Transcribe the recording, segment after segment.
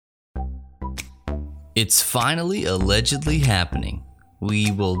It's finally allegedly happening.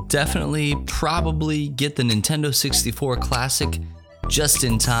 We will definitely probably get the Nintendo 64 Classic just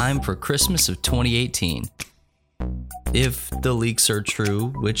in time for Christmas of 2018. If the leaks are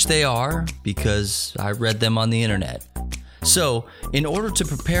true, which they are, because I read them on the internet. So, in order to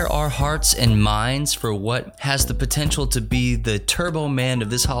prepare our hearts and minds for what has the potential to be the Turbo Man of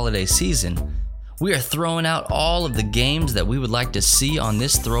this holiday season, we are throwing out all of the games that we would like to see on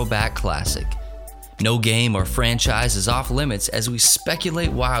this throwback classic. No game or franchise is off limits as we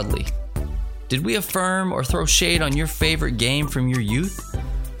speculate wildly. Did we affirm or throw shade on your favorite game from your youth?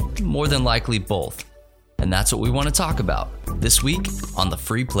 More than likely both. And that's what we want to talk about this week on the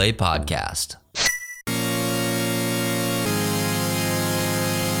Free Play Podcast.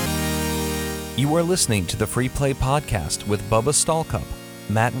 You are listening to the Free Play Podcast with Bubba Stallcup,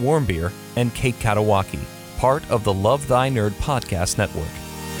 Matt Warmbier, and Kate Katawaki, part of the Love Thy Nerd podcast network.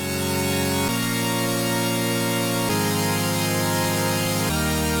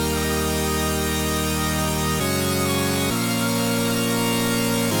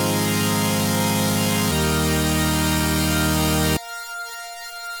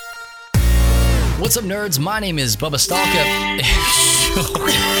 What's up, nerds? My name is Bubba Stallcup.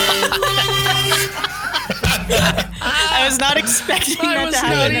 I was not expecting that to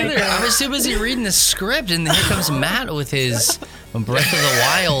happen. Either. I was too busy reading the script, and here comes Matt with his Breath of the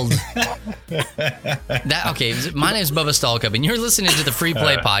Wild. My name is Bubba Stallcup, and you're listening to the Free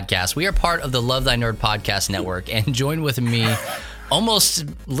Play Podcast. We are part of the Love Thy Nerd podcast network, and joined with me, almost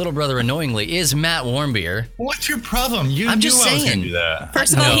little brother annoyingly, is Matt Warmbier. What's your problem? I'm just saying. I was gonna do that.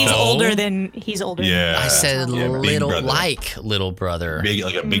 First of all, he's older than Yeah. I said little brother.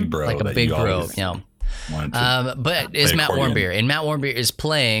 Like a big bro. Like a big bro, you know. But is Matt Warmbier. And Matt Warmbier is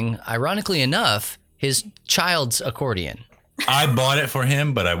playing, ironically enough, his child's accordion. I bought it for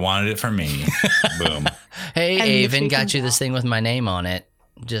him, but I wanted it for me. Boom. Hey, Avon, got you this thing with my name on it.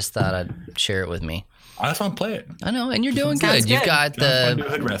 Just thought I'd share it with me. I just want to play it. I know, and you're doing Sounds good. You've got I do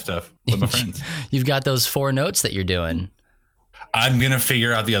hood rat stuff with my friends. You've got those 4 notes that you're doing. I'm going to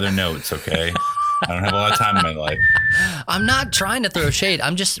figure out the other notes, okay? I don't have a lot of time in my life. I'm not trying to throw shade.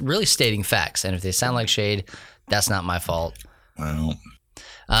 I'm just really stating facts. And if they sound like shade, that's not my fault. Well,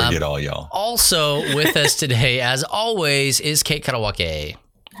 forget all y'all. Also with us today, as always, is Kate Katawaki.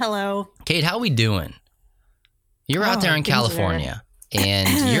 Hello. Kate, how we doing? You're out there in California.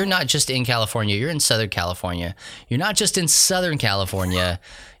 And you're not just in California, you're in Southern California. You're not just in Southern California,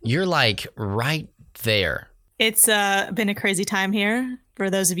 you're like right there. It's been a crazy time here. For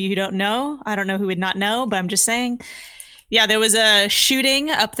those of you who don't know, I don't know who would not know, but I'm just saying. Yeah, there was a shooting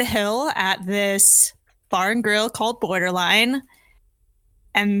up the hill at this bar and grill called Borderline.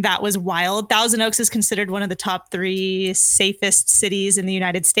 And that was wild. Thousand Oaks is considered one of the top 3 safest cities in the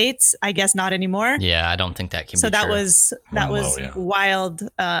United States. I guess not anymore. Yeah, I don't think that can be true. So that was yeah. wild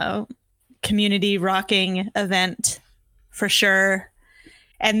community rocking event for sure.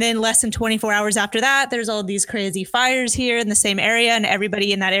 And then less than 24 hours after that, there's all these crazy fires here in the same area, and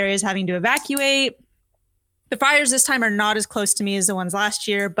everybody in that area is having to evacuate. The fires this time are not as close to me as the ones last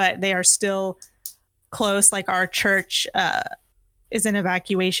year, but they are still close. Like our church is an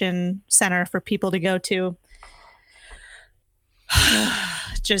evacuation center for people to go to.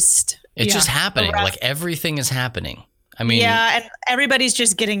 It's just happening. Like everything is happening. I mean, yeah, and everybody's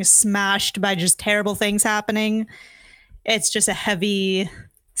just getting smashed by just terrible things happening. It's just a heavy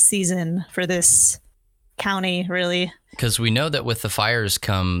season for this county, really. Because we know that with the fires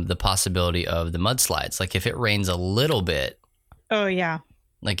come the possibility of the mudslides. Like if it rains a little bit. Oh, yeah.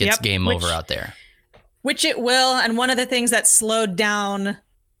 Like it's game over out there. Which it will. And one of the things that slowed down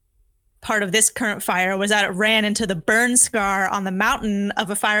part of this current fire was that it ran into the burn scar on the mountain of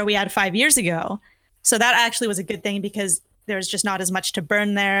a fire we had 5 years ago. So that actually was a good thing because there's just not as much to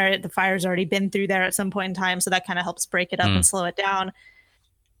burn there. The fire's already been through there at some point in time. So that kind of helps break it up and slow it down.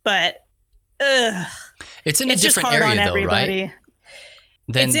 But it's in a different area though, right?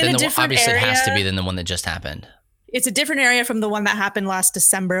 It's in a different area. Obviously it has to be than the one that just happened. It's a different area from the one that happened last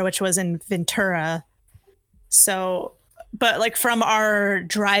December, which was in Ventura. So, but like from our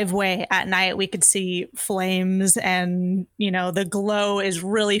driveway at night, we could see flames and, you know, the glow is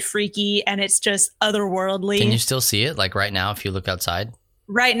really freaky and it's just otherworldly. Can you still see it? Like right now, if you look outside?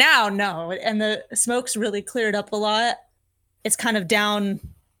 Right now, no. And the smoke's really cleared up a lot. It's kind of down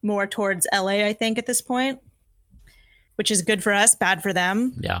more towards LA, I think, at this point, which is good for us, bad for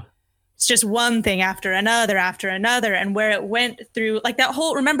them. Yeah. It's just one thing after another, and where it went through like that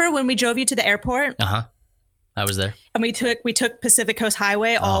whole, remember when we drove you to the airport? Uh-huh. I was there. And we took Pacific Coast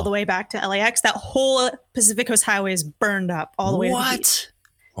Highway all the way back to LAX. That whole Pacific Coast Highway is burned up all the way. What?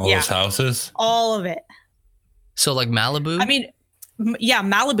 All Yeah. those houses. All of it. So like Malibu? I mean, yeah,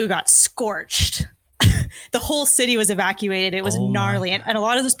 Malibu got scorched. The whole city was evacuated. It was Oh my gnarly. And a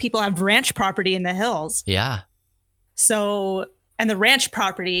lot of those people have ranch property in the hills. yeah. So, and the ranch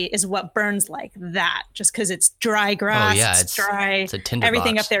property is what burns like that, just because it's dry grass. Oh, yeah, it's dry. It's a tinderbox.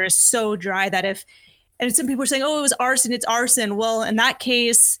 Everything up there is so dry that and some people are saying, oh, it was arson. It's arson. Well, in that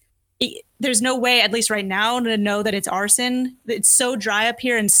case, there's no way, at least right now, to know that it's arson. It's so dry up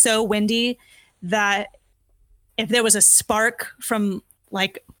here and so windy that if there was a spark from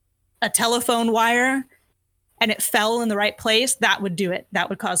like a telephone wire and it fell in the right place, that would do it. That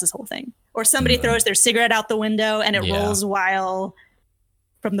would cause this whole thing. Or somebody throws their cigarette out the window and it Yeah. rolls while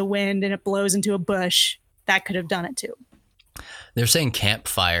from the wind and it blows into a bush. That could have done it too. They're saying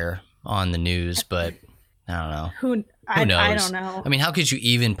campfire on the news, but I don't know. Who knows? I don't know. I mean, how could you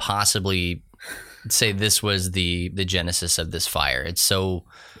even possibly say this was the genesis of this fire? It's so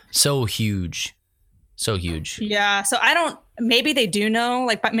huge. So huge. Yeah. So maybe they do know,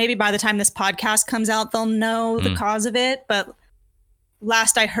 like, but maybe by the time this podcast comes out, they'll know the cause of it. But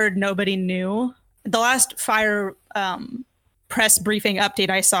last I heard, nobody knew. The last fire press briefing update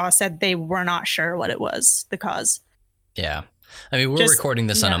I saw said they were not sure what it was, the cause. Yeah. I mean, we're recording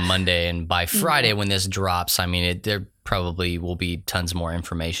this on a Monday, and by Friday when this drops, I mean, there probably will be tons more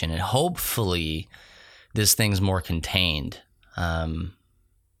information, and hopefully this thing's more contained.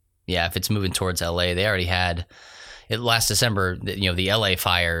 Yeah, if it's moving towards LA, they already had it last December. You know, the LA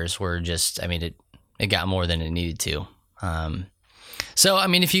fires were just, I mean, it got more than it needed to. So, I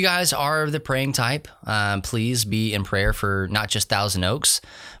mean, if you guys are the praying type, please be in prayer for not just Thousand Oaks,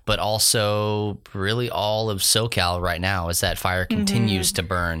 but also really all of SoCal right now as that fire continues to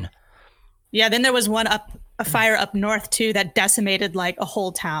burn. Yeah. Then there was a fire up north too that decimated like a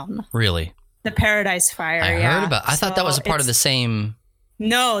whole town. Really? The Paradise Fire. I heard about. I thought that was a part of the same.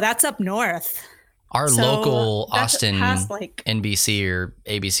 No, that's up north. Our So local that's Austin past, like- NBC or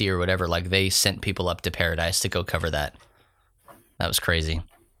ABC or whatever, like they sent people up to Paradise to go cover that. That was crazy.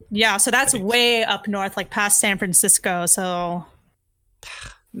 Yeah, so that's way up north, like past San Francisco. So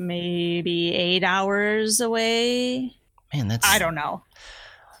maybe 8 hours away. Man, I don't know.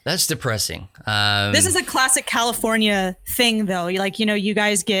 That's depressing. This is a classic California thing, though. Like, you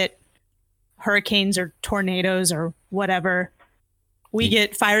guys get hurricanes or tornadoes or whatever. We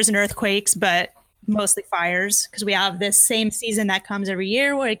get fires and earthquakes, but mostly fires because we have this same season that comes every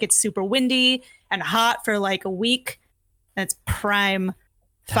year where it gets super windy and hot for like a week. That's prime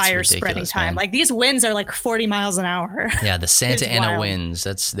fire spreading time. Man. Like these winds are like 40 miles an hour. Yeah, the Santa It's Ana wild.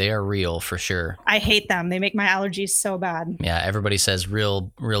 winds. They are real for sure. I hate them. They make my allergies so bad. Yeah, everybody says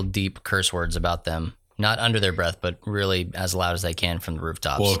real deep curse words about them. Not under their breath, but really as loud as they can from the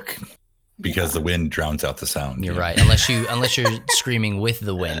rooftops. Well, because the wind drowns out the sound. You're right. Unless you're screaming with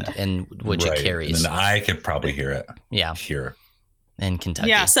the wind, and which Right. it carries. And I could probably hear it. Yeah, Here. in Kentucky.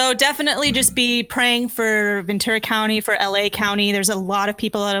 Yeah, so definitely just be praying for Ventura County, for LA County. There's a lot of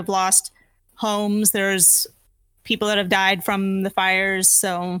people that have lost homes. There's people that have died from the fires.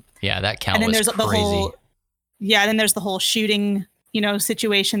 So Yeah, that count and then was there's crazy. then there's the whole shooting,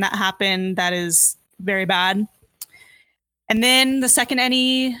 situation that happened that is very bad. And then the second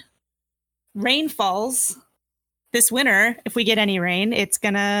any rain falls this winter, if we get any rain, it's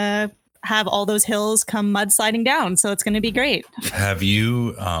gonna have all those hills come mudsliding down. So it's gonna be great. Have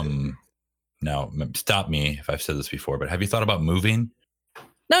you, now stop me if I've said this before, but have you thought about moving?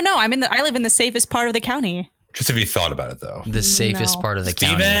 No, I live in the safest part of the county. Just have you thought about it though? The safest No. part of the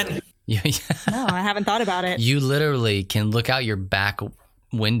county. Steven? No, I haven't thought about it. You literally can look out your back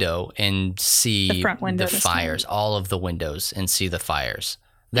window and see The front window the this fires, all of the windows, and see the fires.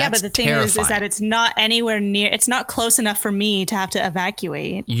 Yeah, That's but the thing is that terrifying. it's not anywhere near. It's not close enough for me to have to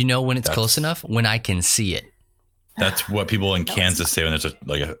evacuate. You know when it's That's- close enough? When I can see it. That's what people in Kansas say when there's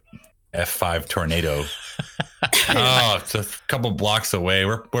a F5 tornado. Oh, it's a couple blocks away.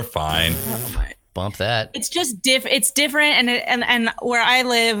 We're fine. Bump that. It's just It's different, and where I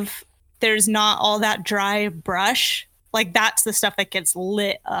live, there's not all that dry brush. Like that's the stuff that gets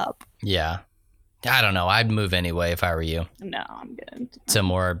lit up. Yeah. I don't know. I'd move anyway if I were you No, I'm good. to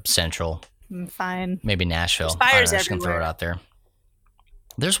more central, I'm fine. maybe Nashville. There's fires I don't know, just gonna throw it everywhere. out there.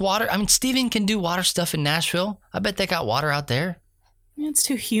 There's water. I mean, Steven can do water stuff in Nashville. I bet they got water out there It's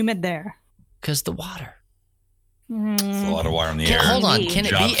too humid there. because the water. It's a lot of water in the Can, air. hold on. Indeed. Can it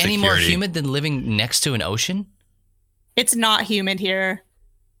Job be any more security. humid than living next to an ocean? It's not humid here.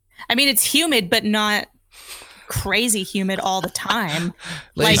 I mean, it's humid, but not crazy humid all the time.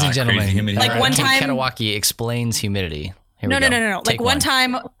 Ladies Like- and gentlemen, Not crazy humid Like here. one Ken time- Katawaki explains humidity. Here we No. go. Like Take one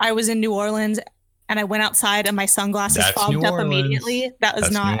time I was in New Orleans and I went outside and my sunglasses That's fogged New up Orleans. immediately.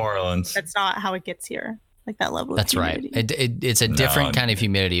 That's New Orleans. That's not how it gets here. Like that level That's of right. humidity. It's a different kind of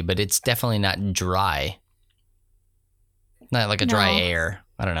humidity, but it's definitely not dry. Not like a dry air.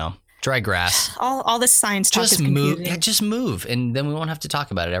 I don't know. Dry grass. All this science talk is Just move. confusing. Yeah, just move, and then we won't have to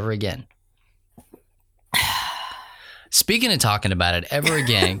talk about it ever again. Speaking of talking about it ever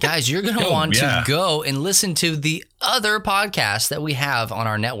again, guys, you're going to want to go and listen to the other podcasts that we have on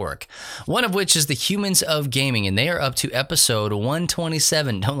our network. One of which is the Humans of Gaming, and they are up to episode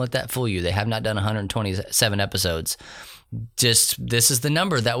 127. Don't let that fool you. They have not done 127 episodes. Just this is the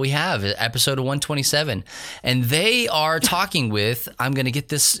number that we have, episode 127. And they are talking with, I'm going to get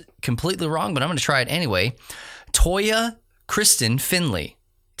this completely wrong, but I'm going to try it anyway, Toya Kristen Finley.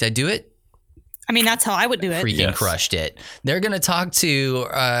 Did I do it? I mean, that's how I would do it. Freaking crushed it. They're going to talk to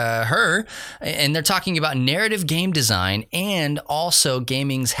her, and they're talking about narrative game design and also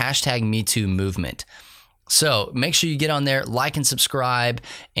gaming's #MeToo movement. So make sure you get on there, like and subscribe,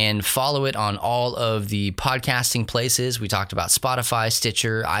 and follow it on all of the podcasting places. We talked about Spotify,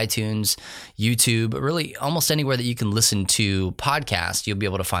 Stitcher, iTunes, YouTube, really almost anywhere that you can listen to podcasts, you'll be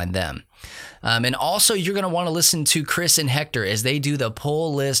able to find them. And also, you're going to want to listen to Chris and Hector as they do the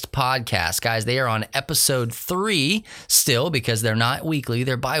Pull List podcast. Guys, they are on episode 3 still because they're not weekly,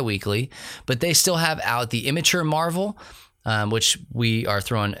 they're bi-weekly, but they still have out the Immature Marvel, which we are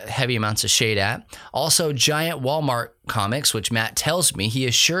throwing heavy amounts of shade at. Also, Giant Walmart comics, which Matt tells me, he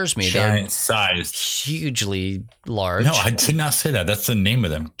assures me Giant they're sized, hugely large. No, I did not say that. That's the name of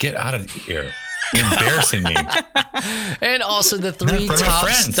them. Get out of here. You're embarrassing me. And also the 3 top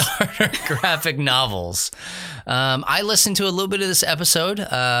starter graphic novels. I listened to a little bit of this episode,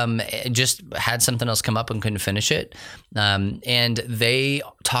 just had something else come up and couldn't finish it. And they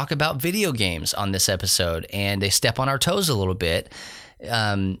talk about video games on this episode, and they step on our toes a little bit.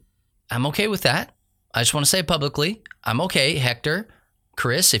 I'm okay with that. I just want to say publicly, I'm okay. Hector,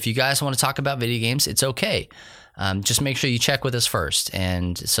 Chris, if you guys want to talk about video games, it's okay. Just make sure you check with us first,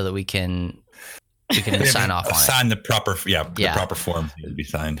 and so that we can sign off on it. Sign the proper, the proper form to be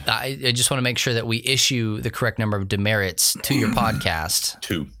signed. I just want to make sure that we issue the correct number of demerits to your podcast.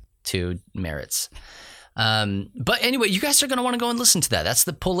 2 merits. But anyway, you guys are going to want to go and listen to that. That's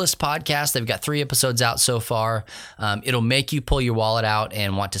the Pull List podcast. They've got 3 episodes out so far. It'll make you pull your wallet out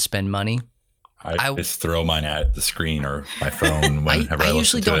and want to spend money. I just throw mine at the screen or my phone whenever I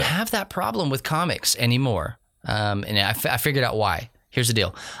usually don't have that problem with comics anymore. And I figured out why. Here's the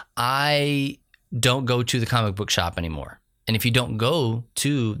deal. I don't go to the comic book shop anymore. And if you don't go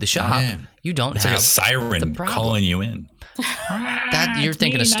to the shop, you don't have like a siren calling you in. That you're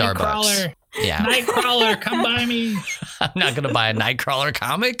thinking of Starbucks. Nightcrawler. Yeah. Nightcrawler, come by me. I'm not going to buy a Nightcrawler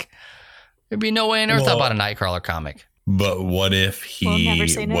comic. There'd be no way on earth I'll buy a Nightcrawler comic. But what if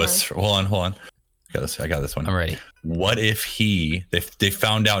he was... Hold on. I got this one. I'm ready. What if they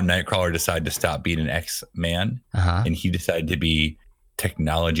found out Nightcrawler decided to stop being an X-Man and he decided to be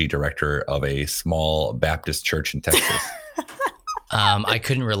technology director of a small Baptist church in Texas? I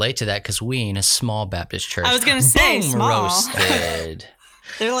couldn't relate to that because we ain't a small Baptist church. I was going to say Boom, small. Roasted.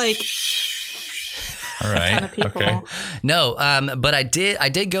 They're like... All right. Okay. No, but I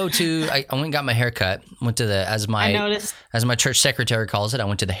did go to. I went and got my hair cut. Went to the as my church secretary calls it. I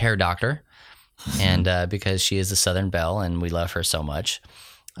went to the hair doctor, and because she is a Southern belle and we love her so much.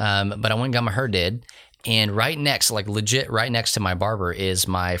 But I went and got my hair did, and right next, like legit, right next to my barber is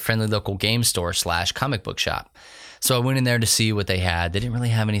my friendly local game store / comic book shop. So I went in there to see what they had. They didn't really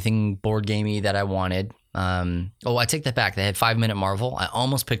have anything board gamey that I wanted. I take that back. They had 5 Minute Marvel. I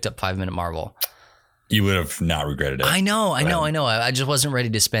almost picked up 5 Minute Marvel. You would have not regretted it. I know. I just wasn't ready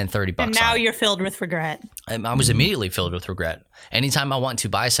to spend $30 And now on it. you're filled with regret. I was immediately filled with regret. Anytime I want to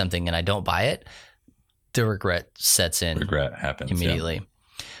buy something and I don't buy it, the regret sets in. Regret happens immediately. Yeah.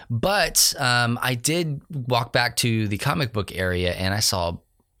 But I did walk back to the comic book area and I saw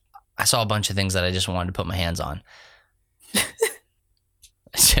a bunch of things that I just wanted to put my hands on.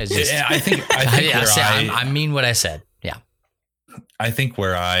 I mean what I said. Yeah. I think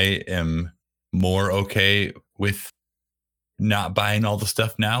where I am more okay with not buying all the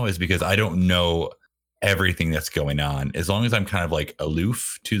stuff now is because I don't know everything that's going on. As long as I'm kind of like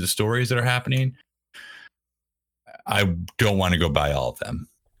aloof to the stories that are happening, I don't want to go buy all of them.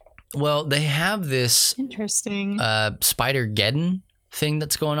 Well, they have this interesting Spider-Geddon thing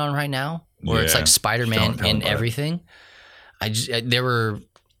that's going on right now, where it's like Spider-Man in everything. There were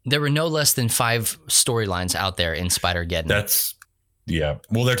no less than 5 storylines out there in Spider-Geddon.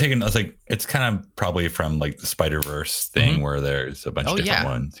 Well, they're taking it's kind of probably from like the Spider-Verse thing where there's a bunch of different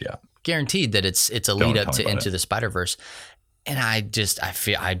ones. Yeah. Guaranteed that it's a lead up to Into the Spider-Verse. And I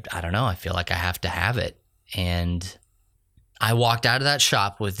don't know. I feel like I have to have it. And I walked out of that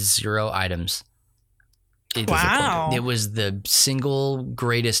shop with 0 items. Wow. It was the single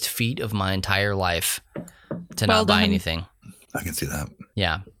greatest feat of my entire life to Well not buy done. anything. I can see that.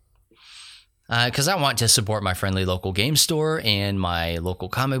 Yeah. Because I want to support my friendly local game store and my local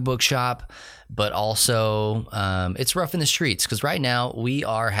comic book shop, but also it's rough in the streets because right now we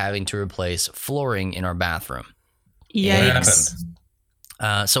are having to replace flooring in our bathroom. Yikes.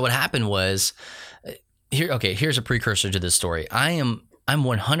 So what happened was here's a precursor to this story. I'm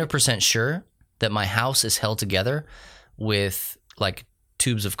 100% sure that my house is held together with like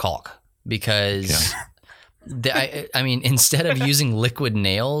tubes of caulk because I mean, instead of using liquid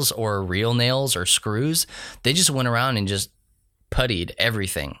nails or real nails or screws, they just went around and just puttied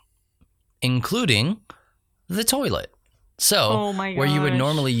everything, including the toilet. So Oh my where you would gosh.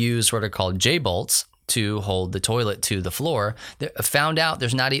 normally use what are called J-bolts to hold the toilet to the floor, found out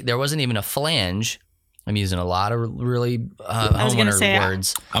there wasn't even a flange. I'm using a lot of really was gonna homeowner say,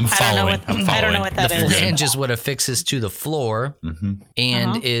 words. I'm following. I don't know what that The is. flange is what affixes to the floor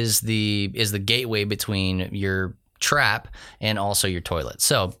and Uh-huh. is the gateway between your trap and also your toilet.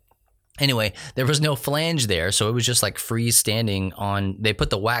 So anyway, there was no flange there, so it was just like freestanding on. They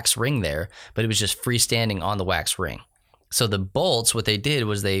put the wax ring there, but it was just freestanding on the wax ring. So the bolts, what they did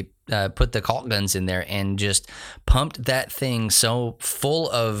was they put the caulk guns in there and just pumped that thing so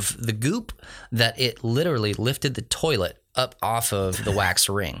full of the goop that it literally lifted the toilet up off of the wax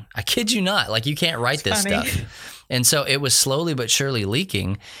ring. I kid you not. Like, you can't write this funny. stuff. And so it was slowly but surely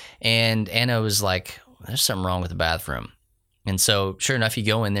leaking. And Anna was like, there's something wrong with the bathroom. And so sure enough, you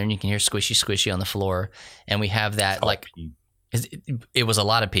go in there and you can hear squishy, squishy on the floor. And we have that it was a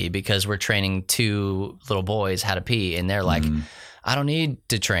lot of pee because we're training 2 little boys how to pee. And they're like, I don't need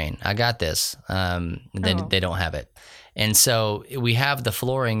to train. I got this. They don't have it. And so we have the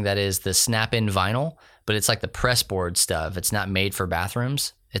flooring that is the snap-in vinyl, but it's like the press board stuff. It's not made for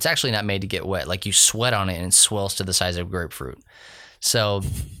bathrooms. It's actually not made to get wet. Like, you sweat on it and it swells to the size of grapefruit. So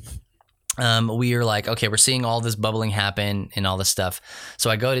we are like, okay, we're seeing all this bubbling happen and all this stuff. So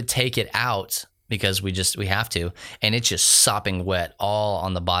I go to take it out because we have to, and it's just sopping wet all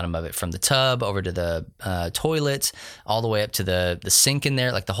on the bottom of it, from the tub over to the toilet, all the way up to the sink in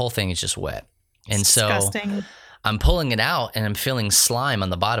there. Like, the whole thing is just wet. And so Disgusting. I'm pulling it out and I'm feeling slime on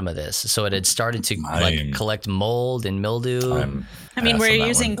the bottom of this. So it had started to like collect mold and mildew. I mean, were you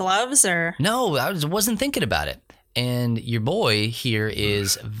using gloves or? No, I wasn't thinking about it. And your boy here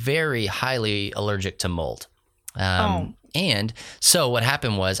is very highly allergic to mold. And so what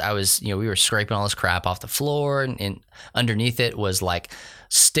happened was we were scraping all this crap off the floor, and underneath it was like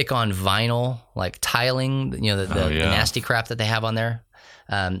stick-on vinyl, like tiling, the nasty crap that they have on there.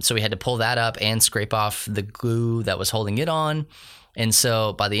 So we had to pull that up and scrape off the glue that was holding it on. And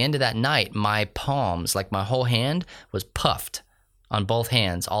so by the end of that night, my palms, like my whole hand, was puffed on both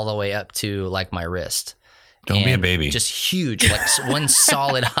hands all the way up to like my wrist. Don't be a baby. Just huge, like one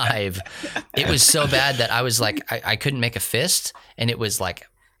solid hive. It was so bad that I was like, I couldn't make a fist, and it was like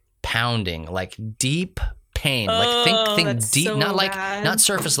pounding, like deep pain. Like think deep, so not like bad. not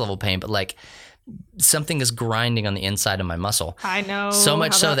surface level pain, but like something is grinding on the inside of my muscle. I know. So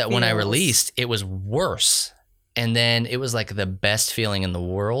much how so that when I feels. released, it was worse. And then it was like the best feeling in the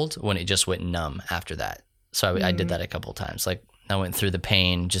world when it just went numb after that. So I did that a couple of times. Like, I went through the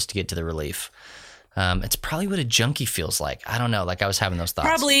pain just to get to the relief. It's probably what a junkie feels like. I don't know. Like, I was having those thoughts.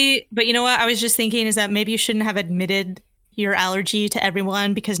 Probably, but you know what? I was just thinking is that maybe you shouldn't have admitted your allergy to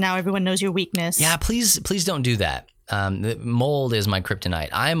everyone, because now everyone knows your weakness. Yeah, please don't do that. The mold is my kryptonite.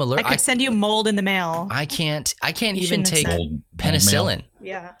 I am allergic. I could send you mold in the mail. I can't even shouldn't have take said. penicillin.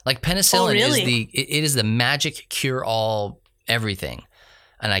 Yeah. Like, penicillin really? it is the magic cure all everything,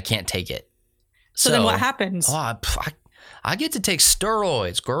 and I can't take it. So then what happens? Oh, I get to take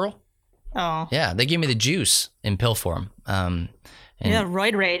steroids, girl. Oh. Yeah, they give me the juice in pill form. And Yeah,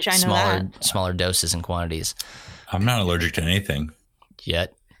 roid rage. I know that. smaller doses and quantities. I'm not allergic to anything.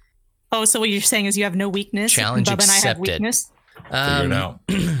 Yet. Oh, so what you're saying is you have no weakness? Challenge Bubba and I have accepted. weakness? Figure it out.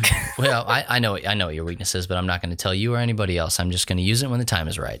 Well, I know what your weakness is, but I'm not going to tell you or anybody else. I'm just going to use it when the time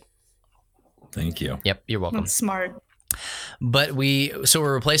is right. Thank you. Yep, you're welcome. That's smart. But we're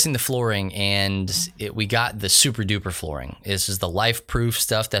replacing the flooring, and we got the super duper flooring. This is the life proof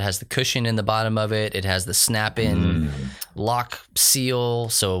stuff that has the cushion in the bottom of it. It has the snap in lock seal,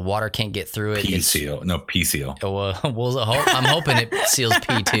 so water can't get through it. P seal. I'm hoping it seals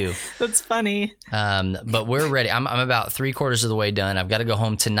P too. That's funny. But we're ready. I'm about 3/4 of the way done. I've got to go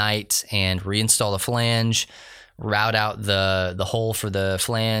home tonight and reinstall the flange, route out the hole for the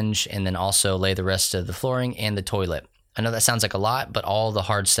flange, and then also lay the rest of the flooring and the toilet. I know that sounds like a lot, but all the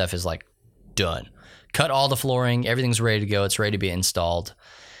hard stuff is like done. Cut all the flooring. Everything's ready to go. It's ready to be installed.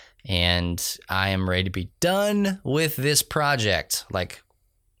 And I am ready to be done with this project. Like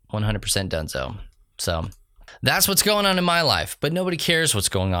 100% done. So that's what's going on in my life, but nobody cares what's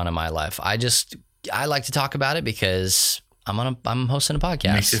going on in my life. I like to talk about it because I'm hosting a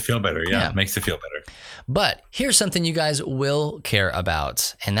podcast. Makes it feel better. Yeah. Makes it feel better. But here's something you guys will care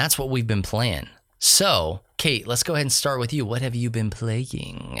about, and that's what we've been playing. So, Kate, let's go ahead and start with you. What have you been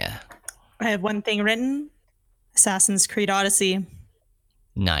playing? I have one thing written. Assassin's Creed Odyssey.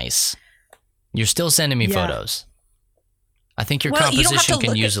 Nice. You're still sending me photos. I think your Well, you don't have composition to can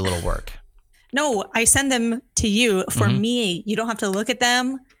look use at- a little work. No, I send them to you for me. You don't have to look at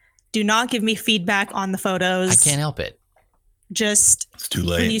them. Do not give me feedback on the photos. I can't help it. Just It's too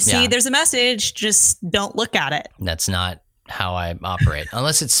when you late. see Yeah. there's a message, just don't look at it. That's not how I operate,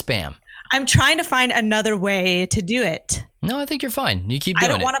 unless it's spam. I'm trying to find another way to do it. No, I think you're fine. You keep I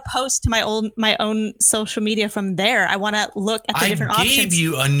doing don't it. want to post to my own social media from there. I want to look at the I different gave options.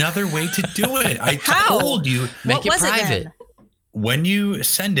 you another way to do it. I How? told you. Make What it was it private. then? When you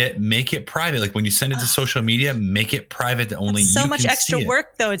send it, make it private. Like when you send it to social media, make it private that only So you much can extra see it.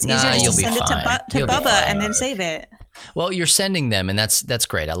 work though. It's Nah, easier just you'll to be send it fine. to You'll be Bubba fine. and then save it. Well, you're sending them, and that's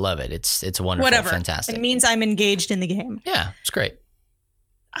great. I love it. It's wonderful, Whatever. fantastic. It means I'm engaged in the game. Yeah, it's great.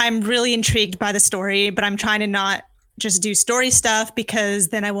 I'm really intrigued by the story, but I'm trying to not just do story stuff because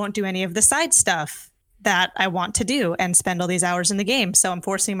then I won't do any of the side stuff that I want to do and spend all these hours in the game. So I'm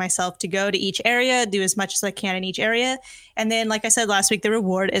forcing myself to go to each area, do as much as I can in each area. And then, like I said last week, the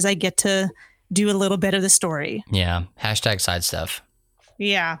reward is I get to do a little bit of the story. Yeah. Hashtag side stuff.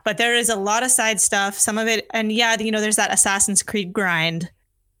 Yeah, but there is a lot of side stuff. Some of it, and yeah, there's that Assassin's Creed grind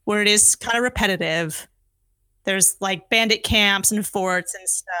where it is kind of repetitive. There's like bandit camps and forts and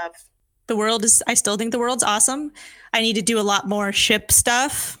stuff. I still think the world's awesome. I need to do a lot more ship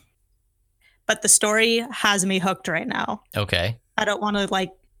stuff, but the story has me hooked right now. Okay. I don't want to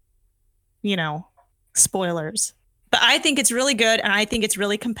spoilers, but I think it's really good and I think it's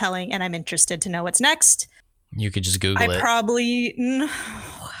really compelling and I'm interested to know what's next. You could just Google I it. probably,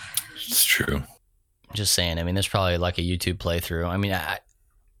 It's true. Just saying. I mean, there's probably like a YouTube playthrough. I mean, I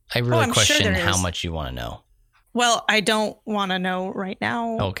really I'm sure question there how is. much you want to know. well, I don't want to know right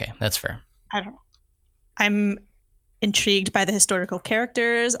now. Okay, that's fair. I don't know. I'm intrigued by the historical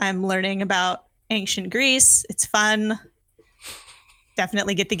characters. I'm learning about ancient Greece. It's fun.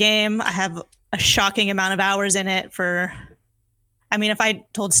 Definitely get the game. I have a shocking amount of hours in it if I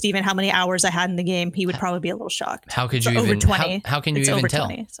told Steven how many hours I had in the game, he would probably be a little shocked. How could It's you over even 20. how can you It's even over tell?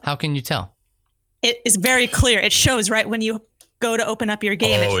 20, so. How can you tell? It is very clear. It shows right when you go to open up your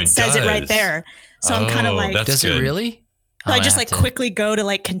game. Oh, it it says it right does. there. So I'm kind of Oh, like, that's Does it good. really? so I I'm just gonna like have to- quickly go to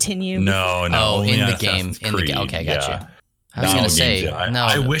like continue. No. Oh, only in on the game. Assassin's In the game. Creed, Okay, got yeah. you. I was Not gonna all say games, yeah. no.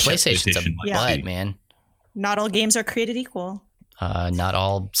 I the wish PlayStation's a PlayStation might butt, be. man. Not all games are created equal. Not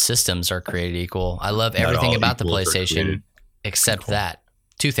all systems are created equal. I love Not everything all about the equals are PlayStation created except that.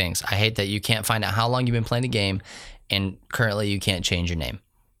 Two things. I hate that you can't find out how long you've been playing the game, and currently you can't change your name.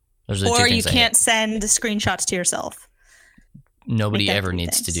 Those are the two Or you things I hate. can't send screenshots to yourself. Nobody make that ever three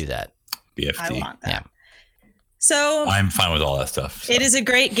needs to things. do that. I BFD. want that. Yeah. So I'm fine with all that stuff. so. it is a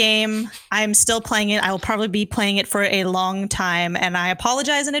great game. I'm still playing it. I will probably be playing it for a long time. And I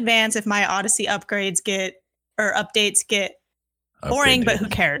apologize in advance if my Odyssey updates get boring, but who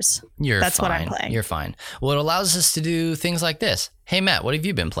cares? You're That's fine. what I'm playing. You're fine. Well, it allows us to do things like this. Hey, Matt, what have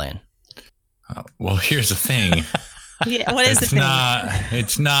you been playing? Well, here's the thing. Yeah. What is the thing?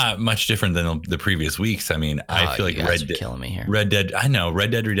 It's not much different than the previous weeks. I mean, I feel like you guys are killing me here. Red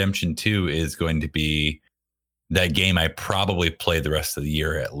Dead Redemption 2 is going to be that game I probably play the rest of the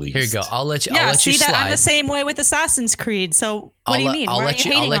year at least. Here you go. I'll let you. Yeah, I'll let see you slide. that I'm the same way with Assassin's Creed. So what do you mean? I'll Why are let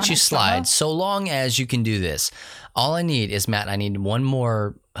you. I'll hating let on you it, slide. Bubba? So long as you can do this. All I need is Matt. I need one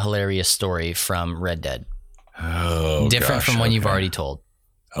more hilarious story from Red Dead, Oh, different gosh, from one you've okay. already told.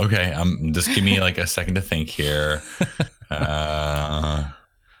 Okay, just give me like a second to think here. I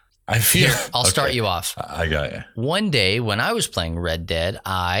feel Here, I'll start okay, you off. I got you. One day when I was playing Red Dead,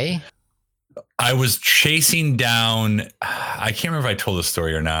 I was chasing down. I can't remember if I told the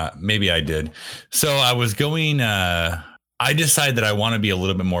story or not. Maybe I did. So I was going. I decided that I want to be a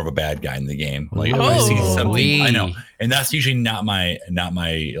little bit more of a bad guy in the game. Like if I see Oh. something, I know, and that's usually not my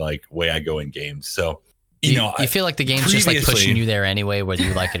like way I go in games. So you know, you feel like the game's just like previously- pushing you there anyway, whether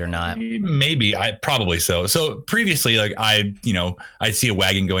you like it or not. Maybe I probably so. So previously, like I'd see a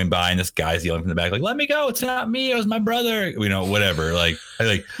wagon going by and this guy's yelling from the back, like, "Let me go! It's not me. It was my brother." Whatever. Like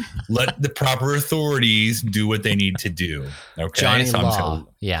I let the proper authorities do what they need to do. Okay, Johnny so I'm just Law. gonna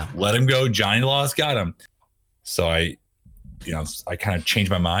Yeah. let him go. Johnny Law's got him. So I kind of changed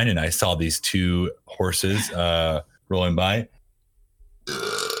my mind, and I saw these two horses rolling by,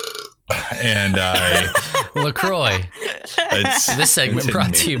 and LaCroix. This segment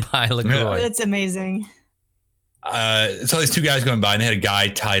brought to you by LaCroix. That's amazing. saw these two guys going by, and they had a guy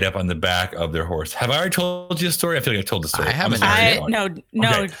tied up on the back of their horse. Have I already told you the story? I feel like I've told the story. I haven't. No.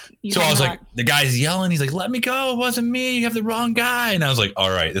 Okay. So I was like, the guy's yelling. He's like, "Let me go! It wasn't me. You have the wrong guy." And I was like, "All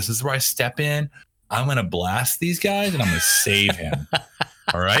right, this is where I step in. I'm gonna blast these guys, and I'm gonna save him."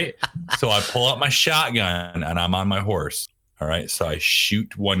 All right. So I pull out my shotgun, and I'm on my horse. All right. So I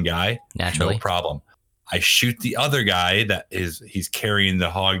shoot one guy. Naturally. No problem. I shoot the other guy he's carrying the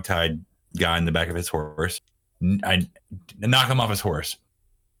hogtied guy in the back of his horse. I knock him off his horse.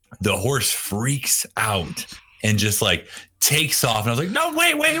 The horse freaks out and just like takes off. And I was like, no,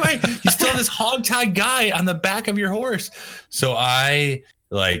 wait. You still have this hogtied guy on the back of your horse. So I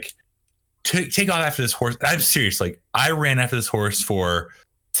like take off after this horse. I'm serious. Like I ran after this horse for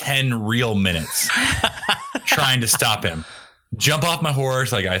 10 real minutes trying to stop him. Jump off my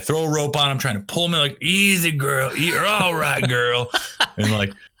horse. Like I throw a rope on him, trying to pull him in, like, easy girl. You're all right, girl. And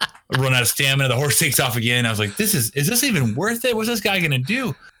like run out of stamina. The horse takes off again. I was like, is this even worth it? What's this guy going to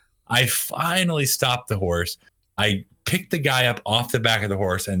do? I finally stopped the horse. I picked the guy up off the back of the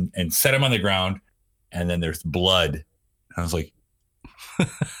horse and set him on the ground. And then there's blood. And I was like,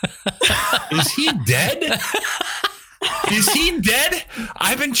 is he dead? Is he dead?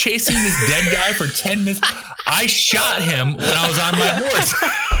 I've been chasing this dead guy for 10 minutes. I shot him when I was on my horse.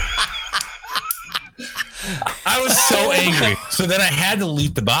 I was so angry. So then I had to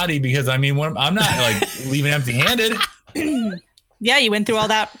loot the body because I'm not like leaving empty-handed. Yeah, you went through all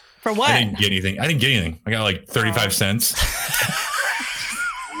that for what? I didn't get anything. I got like 35 cents.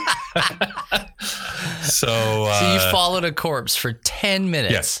 So you followed a corpse for 10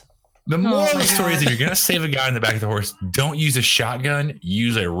 minutes. Yes. The moral of the story is if you're going to save a guy in the back of the horse, don't use a shotgun,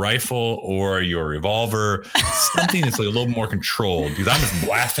 use a rifle or your revolver, something that's like a little more controlled, because I'm just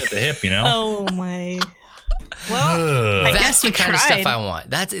blasting at the hip, Oh my. Well, I That's guess the you kind tried. of stuff I want.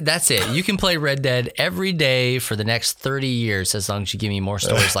 That's it. You can play Red Dead every day for the next 30 years as long as you give me more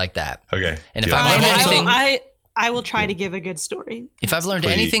stories like that. Okay. And if I've learned anything, I will try to give a good story. if I've learned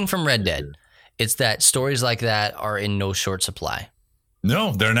anything from Red Dead, it's that stories like that are in no short supply.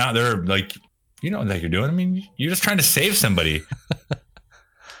 No, they're not. They're like, like you're doing. I mean, you're just trying to save somebody.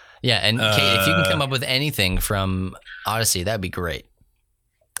 Yeah, and Kate, if you can come up with anything from Odyssey, that'd be great.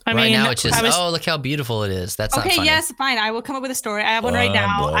 Right now it's just, look how beautiful it is. That's not okay. funny. Yes, fine. I will come up with a story. I have one right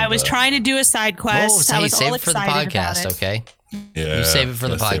now. I was trying to do a side quest. Whoa, I was save all it for the excited about podcast, it. okay? Yeah, You save it for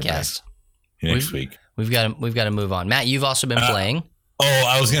the let's save podcast. it next week. We've got to move on. Matt, you've also been playing. Oh,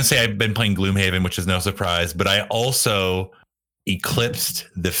 I was gonna say I've been playing Gloomhaven, which is no surprise, but I also eclipsed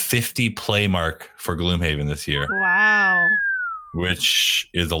the 50 play mark for Gloomhaven this year. Wow. Which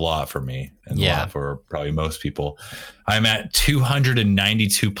is a lot for me and a Yeah. lot for probably most people. I'm at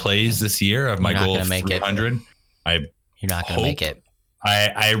 292 plays this year of my You're not goal gonna of make it. 300. You're not going to make it.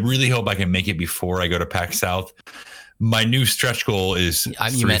 I really hope I can make it before I go to PAX South. My new stretch goal is You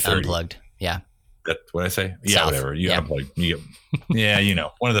meant 330. unplugged. Yeah. That's what I say? Yeah, South. whatever. You Yeah. unplugged.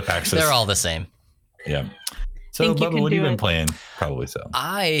 One of the PAXs. They're all the same. Yeah. So, Think you Bubba, can what have you do been it. playing? Probably so.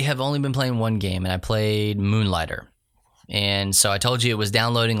 I have only been playing one game, and I played Moonlighter. And so I told you it was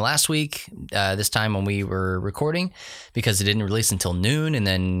downloading last week, this time when we were recording, because it didn't release until noon, and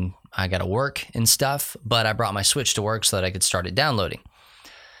then I got to work and stuff. But I brought my Switch to work so that I could start it downloading.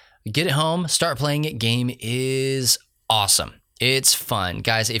 Get it home, start playing it. Game is awesome. It's fun.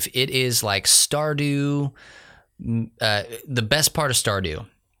 Guys, if it is like Stardew, the best part of Stardew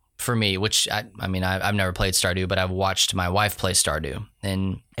for me, which I've never played Stardew, but I've watched my wife play Stardew,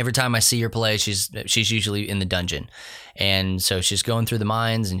 and every time I see her play, she's usually in the dungeon, and so she's going through the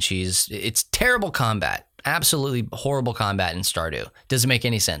mines, and it's terrible combat, absolutely horrible combat in Stardew. Doesn't make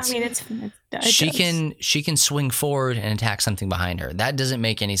any sense. I mean, it she does. can swing forward and attack something behind her. That doesn't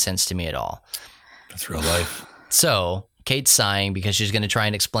make any sense to me at all. That's real life. So Kate's sighing because she's going to try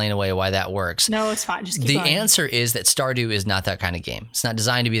and explain away why that works. No, it's fine. Just keep The going. answer is that Stardew is not that kind of game. It's not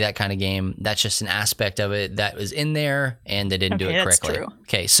designed to be that kind of game. That's just an aspect of it that was in there and they didn't do Okay, it that's correctly. true.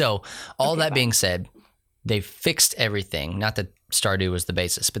 Okay, so all Okay, that fine. being said, they fixed everything. Not that Stardew was the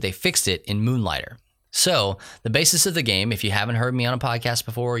basis, but they fixed it in Moonlighter. So the basis of the game, if you haven't heard me on a podcast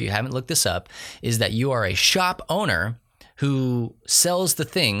before, or you haven't looked this up, is that you are a shop owner who sells the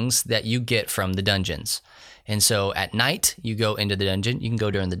things that you get from the dungeons. And so at night, you go into the dungeon. You can go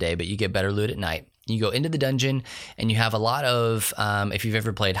during the day, but you get better loot at night. You go into the dungeon and you have a lot of, if you've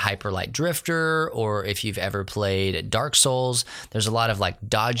ever played Hyper Light Drifter or if you've ever played Dark Souls, there's a lot of like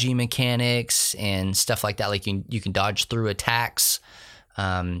dodgy mechanics and stuff like that. Like you can dodge through attacks.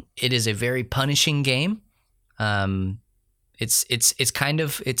 It is a very punishing game. It's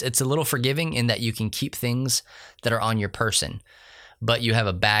a little forgiving in that you can keep things that are on your person, but you have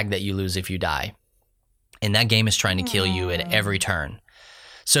a bag that you lose if you die. And that game is trying to kill you at every turn.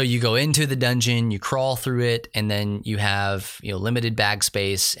 So you go into the dungeon, you crawl through it, and then you have limited bag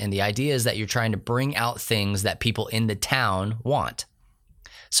space. And the idea is that you're trying to bring out things that people in the town want.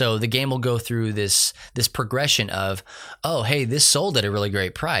 So the game will go through this progression of, oh, hey, this sold at a really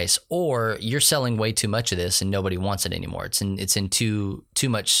great price, or you're selling way too much of this and nobody wants it anymore. It's in too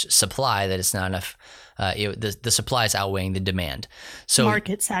much supply that it's not enough. The supply is outweighing the demand. So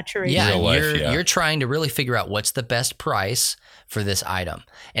market saturation. Yeah, you're trying to really figure out what's the best price for this item.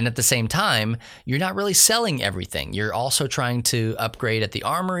 And at the same time, you're not really selling everything. You're also trying to upgrade at the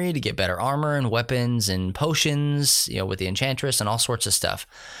armory to get better armor and weapons and potions, with the enchantress and all sorts of stuff.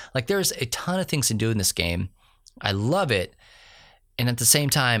 Like there's a ton of things to do in this game. I love it. And at the same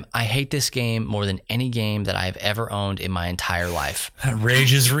time, I hate this game more than any game that I've ever owned in my entire life. That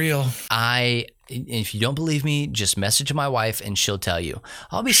rage is real. If you don't believe me, just message my wife and she'll tell you.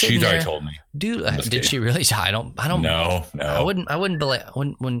 I'll be sitting there. She's already told me. Dude, did she really? I don't. No. I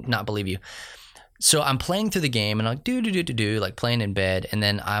wouldn't not believe you. So I'm playing through the game and I'm like like playing in bed, and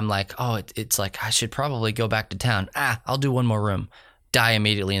then I'm like, oh, it's like I should probably go back to town. I'll do one more room. Die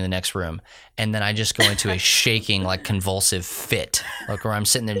immediately in the next room, and then I just go into a shaking, like convulsive fit, like where I'm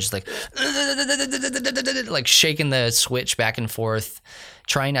sitting there just like shaking the switch back and forth,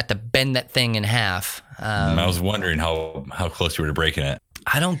 trying not to bend that thing in half. I was wondering how close you were to breaking it.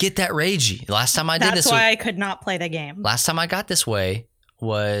 I don't get that ragey. Last time I did this, that's why I could not play the game. Last time I got this way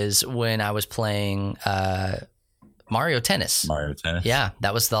was when I was playing Mario Tennis. Yeah,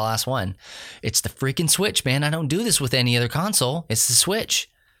 that was the last one. It's the freaking Switch, man. I don't do this with any other console. It's the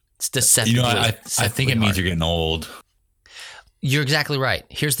Switch. It's deceptively. I think it means you're getting old. You're exactly right.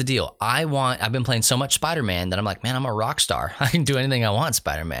 Here's the deal. I've been playing so much Spider-Man that I'm like, man, I'm a rock star. I can do anything I want,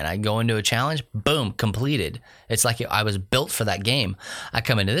 Spider-Man. I go into a challenge, boom, completed. It's like I was built for that game. I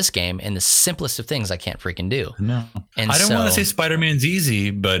come into this game and the simplest of things I can't freaking do. No. And I don't want to say Spider-Man's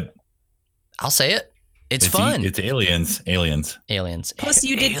easy, but I'll say it. It's fun. It's aliens. Plus,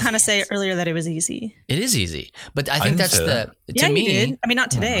 you did kind of say earlier that it was easy. It is easy, but I think that's to me. You did. I mean,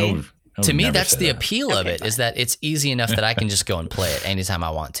 not today. To me, that's the appeal of it, is that it's easy enough that I can just go and play it anytime I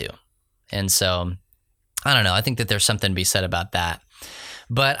want to. And so, I don't know. I think that there's something to be said about that.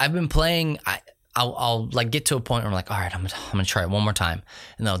 But I've been playing. I'll like get to a point where I'm like, all right, I'm gonna try it one more time,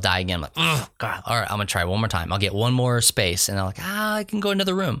 and then I'll die again. I'm like, oh god, all right, I'm gonna try it one more time. I'll get one more space, and I'm like, I can go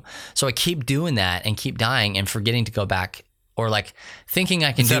another room. So I keep doing that and keep dying and forgetting to go back, or like thinking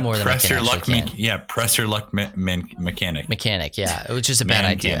I can do more than I can actually can. Press your luck mechanic. Mechanic, yeah, which is a bad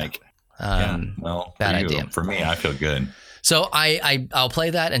idea. Bad idea. For me, I feel good. So I'll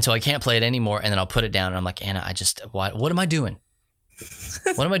play that until I can't play it anymore, and then I'll put it down, and I'm like, Anna, what am I doing?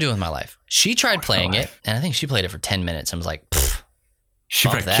 What am I doing with my life? She tried playing it, and I think she played it for 10 minutes. I was like, she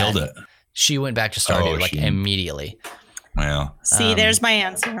probably killed it. She went back to Stardew immediately. Well, see, there's my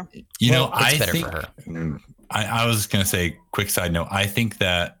answer. It's better for her. I was going to say, quick side note, I think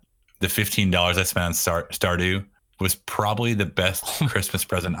that the $15 I spent on Stardew was probably the best Christmas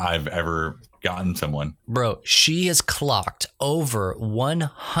present I've ever gotten someone. Bro, she has clocked over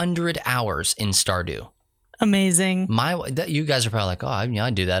 100 hours in Stardew. Amazing. You guys are probably like, oh, I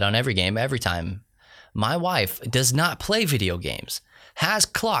do that on every game, every time. My wife does not play video games, has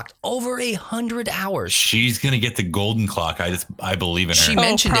clocked over 100 hours. She's going to get the golden clock. I believe in her. She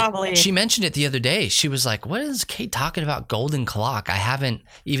mentioned it. She mentioned it the other day. She was like, what is Kate talking about golden clock? I haven't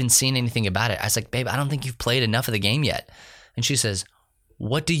even seen anything about it. I was like, babe, I don't think you've played enough of the game yet. And she says,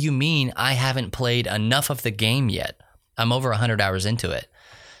 what do you mean I haven't played enough of the game yet? I'm over 100 hours into it.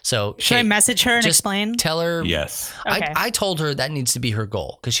 So should I message her and explain? Tell her. Yes. Okay. I told her that needs to be her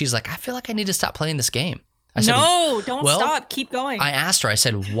goal, because she's like, I feel like I need to stop playing this game. I said, no, don't stop. Keep going. I asked her, I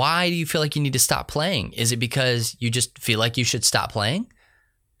said, why do you feel like you need to stop playing? Is it because you just feel like you should stop playing?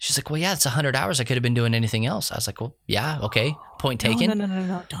 She's like, well, yeah, it's 100 hours. I could have been doing anything else. I was like, well, yeah, okay. Point taken.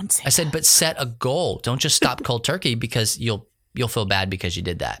 No. Don't say I said, but set a goal. Don't just stop cold turkey, because you'll feel bad because you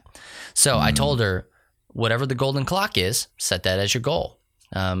did that. So I told her, whatever the golden clock is, set that as your goal.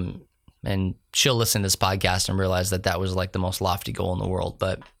 And she'll listen to this podcast and realize that was like the most lofty goal in the world.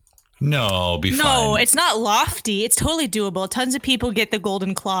 But No, be fine. No, it's not lofty. It's totally doable. Tons of people get the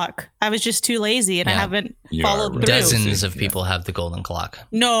golden clock. I was just too lazy and I haven't You followed are through. Dozens of people have the golden clock.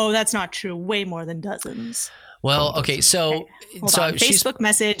 No, that's not true. Way more than dozens. Well, okay, so Hold so on. Facebook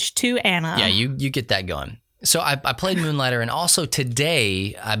message to Anna. Yeah, you get that going. So I played Moonlighter, and also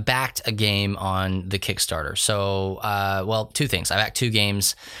today I backed a game on the Kickstarter. So, well, two things. I backed two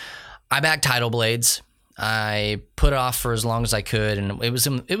games. I backed Tidal Blades. I put it off for as long as I could, and it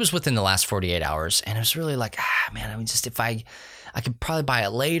was within the last 48 hours. And it was really like, man, I mean, just if I could probably buy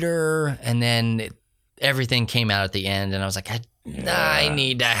it later, and then everything came out at the end, and I was like, I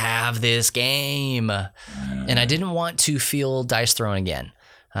need to have this game, and I didn't want to feel dice thrown again,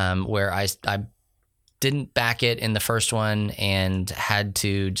 where I didn't back it in the first one and had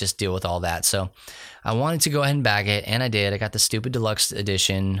to just deal with all that. So I wanted to go ahead and back it, and I did. I got the stupid deluxe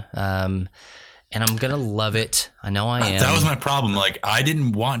edition, and I'm gonna love it. I know I am. That was my problem. Like, I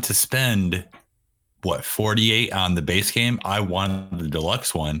didn't want to spend 48 on the base game. I wanted the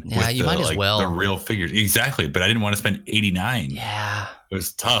deluxe one. Yeah, you might as well. The real figures, exactly. But I didn't want to spend 89. Yeah, it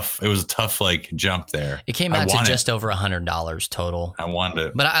was tough. It was a tough jump there. It came out to just over $100 total. I wanted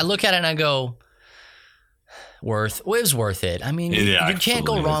it, but I look at it and I go, it was worth it. I mean, you can't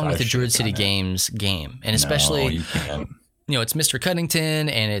go wrong with the Druid City Games game, and especially, you can't. It's Mr. Cuddington,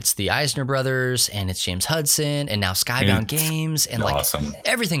 and it's the Eisner brothers, and it's James Hudson, and now Skybound Games, and awesome.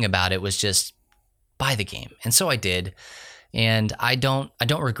 Everything about it was just buy the game, and so I did, and I don't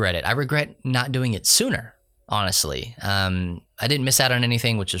regret it. I regret not doing it sooner, honestly. I didn't miss out on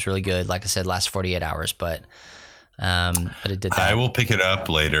anything, which is really good. Like I said, last 48 hours, but it did that. I will pick it up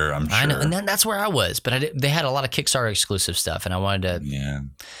later, I'm sure. I know, and that's where I was, but they had a lot of Kickstarter exclusive stuff, and I wanted to. Yeah.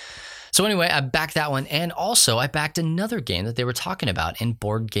 So anyway, I backed that one, and also I backed another game that they were talking about in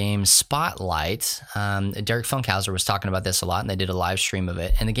Board Game Spotlight. Derek Funkhauser was talking about this a lot, and they did a live stream of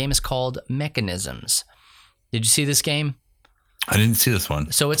it, and the game is called Mechanisms. Did you see this game? I didn't see this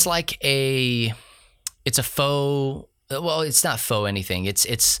one. So it's like it's a faux, well, it's not faux anything.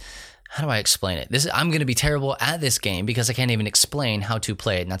 It's how do I explain it? I'm going to be terrible at this game because I can't even explain how to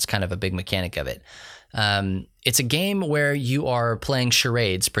play it, and that's kind of a big mechanic of it. It's a game where you are playing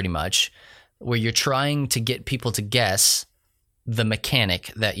charades, pretty much, where you're trying to get people to guess the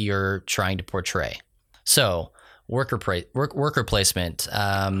mechanic that you're trying to portray. So worker placement,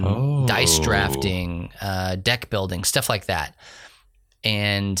 dice drafting, deck building, stuff like that.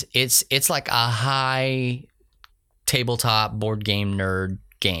 And it's like a high tabletop board game nerd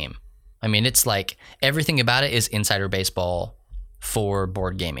game. I mean, it's like everything about it is insider baseball for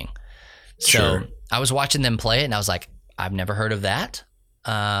board gaming. Sure. So I was watching them play it, and I was like, I've never heard of that.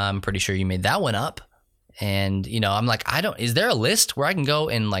 I'm pretty sure you made that one up. And, I'm like, is there a list where I can go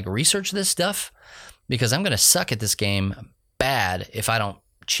and research this stuff? Because I'm going to suck at this game bad if I don't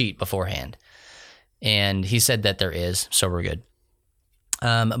cheat beforehand. And he said that there is, so we're good.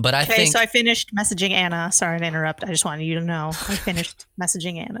 But I think. So I finished messaging Anna. Sorry to interrupt. I just wanted you to know I finished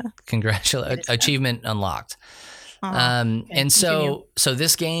messaging Anna. Congratulations. Achievement unlocked. And so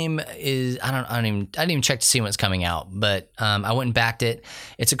this game is, I didn't even check to see when it's coming out, but I went and backed it.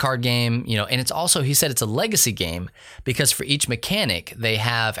 It's a card game, and it's also, he said it's a legacy game because for each mechanic they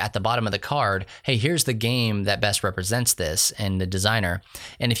have at the bottom of the card, hey, here's the game that best represents this and the designer.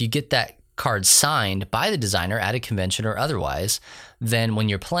 And if you get that card signed by the designer at a convention or otherwise, then when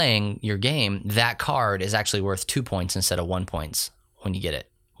you're playing your game, that card is actually worth 2 points instead of 1 point when you get it.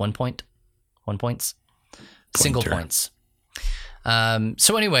 1 point? 1 points? Single points.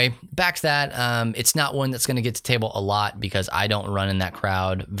 So anyway, back to that. It's not one that's going to get to table a lot because I don't run in that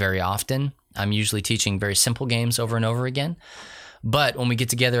crowd very often. I'm usually teaching very simple games over and over again. But when we get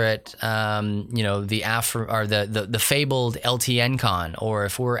together at the fabled LTN Con, or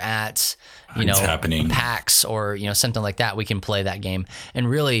if we're at PAX or something like that, we can play that game. And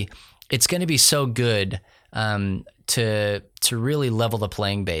really, it's going to be so good to really level the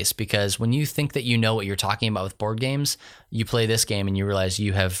playing base, because when you think that you know what you're talking about with board games, you play this game and you realize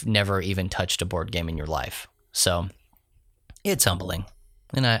you have never even touched a board game in your life. So it's humbling,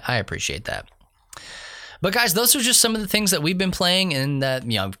 and I appreciate that. But guys, those are just some of the things that we've been playing and that,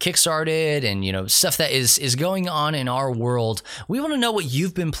 kickstarted and, stuff that is going on in our world. We want to know what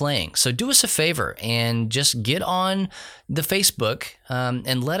you've been playing. So do us a favor and just get on the Facebook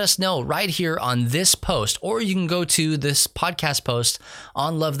and let us know right here on this post, or you can go to this podcast post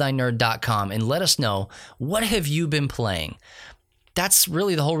on lovethynerd.com and let us know, what have you been playing? That's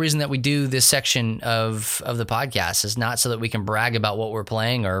really the whole reason that we do this section of the podcast, is not so that we can brag about what we're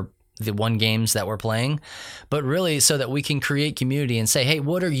playing or the one games that we're playing, but really so that we can create community and say, hey,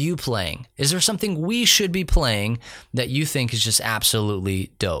 what are you playing? Is there something we should be playing that you think is just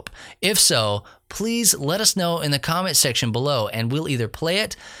absolutely dope? If so, please let us know in the comment section below, and we'll either play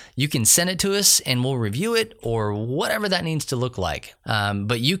it, you can send it to us and we'll review it, or whatever that needs to look like.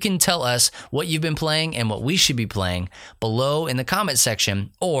 But you can tell us what you've been playing and what we should be playing below in the comment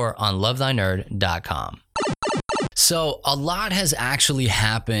section or on lovethynerd.com. So a lot has actually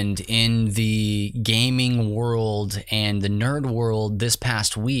happened in the gaming world and the nerd world this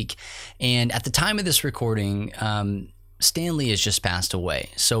past week. And at the time of this recording, Stan Lee has just passed away.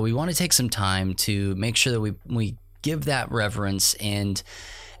 So we want to take some time to make sure that we give that reverence and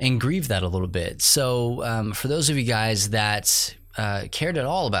grieve that a little bit. So for those of you guys that cared at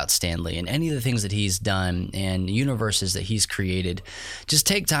all about Stan Lee and any of the things that he's done and universes that he's created, just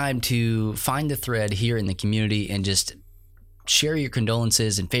take time to find the thread here in the community and just share your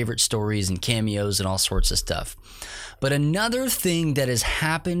condolences and favorite stories and cameos and all sorts of stuff. But another thing that has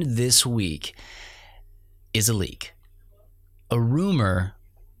happened this week is a leak, a rumor,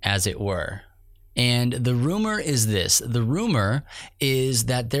 as it were. And the rumor is this. The rumor is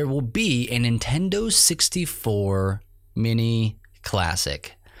that there will be a Nintendo 64 mini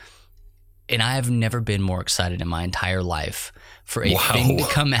classic. And I have never been more excited in my entire life for a thing to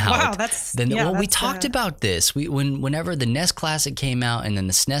come out. Wow, we talked about this. Whenever the NES Classic came out and then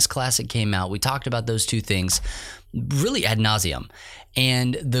the SNES Classic came out, we talked about those two things really ad nauseum.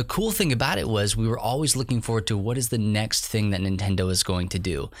 And the cool thing about it was we were always looking forward to what is the next thing that Nintendo is going to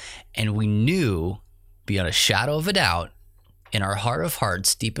do. And we knew beyond a shadow of a doubt in our heart of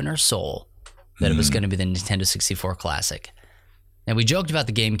hearts, deep in our soul, that it was going to be the Nintendo 64 Classic. And we joked about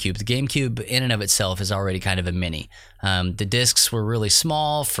the GameCube. The GameCube in and of itself is already kind of a mini. The discs were really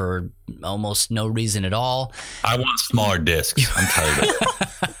small for almost no reason at all. I want smaller discs. I'm tired of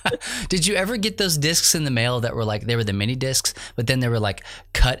it. Did you ever get those discs in the mail that were like, they were the mini discs, but then they were like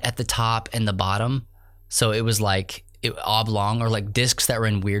cut at the top and the bottom? So it was like oblong, or like discs that were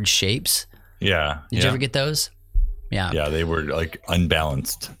in weird shapes? Yeah. Did you ever get those? Yeah. Yeah, they were like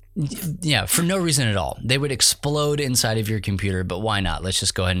unbalanced. Yeah, for no reason at all. They would explode inside of your computer, but why not? Let's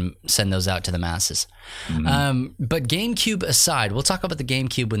just go ahead and send those out to the masses. But GameCube aside, we'll talk about the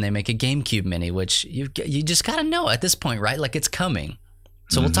GameCube when they make a GameCube Mini, which you just got to know at this point, right? Like, it's coming.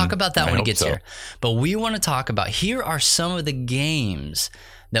 So we'll talk about that when it gets here. But we want to talk about, here are some of the games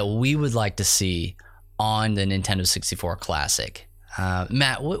that we would like to see on the Nintendo 64 Classic.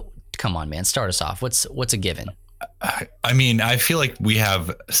 Matt, come on, man. Start us off. What's a given? I mean, I feel like we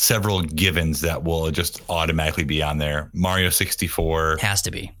have several givens that will just automatically be on there. Mario 64. Has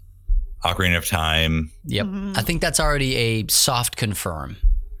to be. Ocarina of Time. Yep. I think that's already a soft confirm.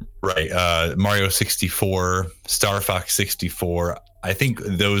 Right. Mario 64, Star Fox 64. I think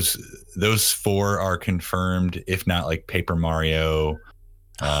those four are confirmed, if not like Paper Mario.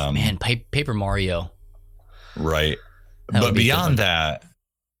 Paper Mario. Right. But beyond that,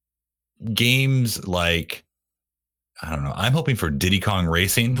 games like, I don't know, I'm hoping for Diddy Kong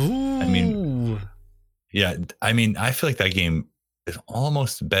Racing. Ooh. I feel like that game is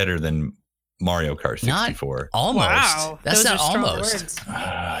almost better than Mario Kart 64. Not almost. Wow. That's Those not are strong almost. words.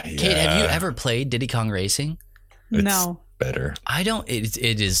 Kate, have you ever played Diddy Kong Racing? No. Better.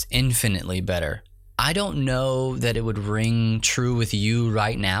 It is infinitely better. I don't know that it would ring true with you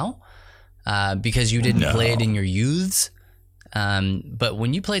right now because you didn't play it in your youths. But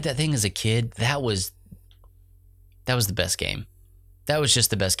when you played that thing as a kid, that was the best game. That was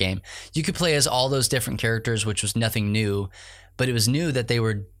just the best game. You could play as all those different characters, which was nothing new, but it was new that they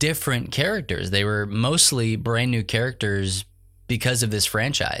were different characters. They were mostly brand new characters because of this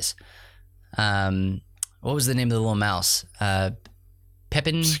franchise. What was the name of the little mouse?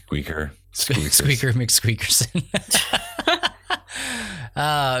 Pepin? Squeaker McSqueakerson.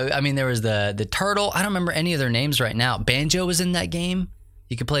 There was the turtle. I don't remember any of their names right now. Banjo was in that game.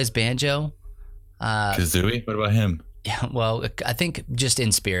 You could play as Banjo. Kazooie? What about him? Yeah, well, I think just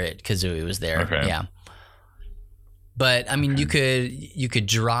in spirit, Kazooie was there. Okay. Yeah. But I mean, you could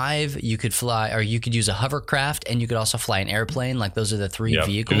drive, you could fly, or you could use a hovercraft, and you could also fly an airplane. Like, those are the three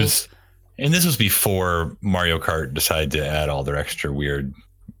vehicles. And this was before Mario Kart decided to add all their extra weird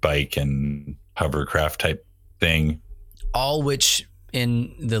bike and hovercraft type thing. All which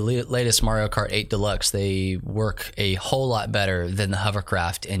in the latest Mario Kart 8 Deluxe, they work a whole lot better than the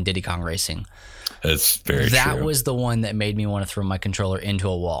hovercraft in Diddy Kong Racing. That's very true. That was the one that made me want to throw my controller into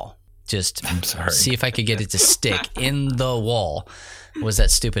a wall. Just see if I could get it to stick in the wall. Was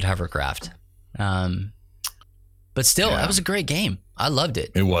that stupid hovercraft. But still, that was a great game. I loved it.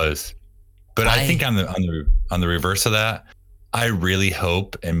 It was. But I think on the reverse of that, I really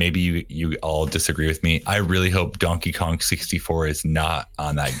hope, and maybe you all disagree with me, I really hope Donkey Kong 64 is not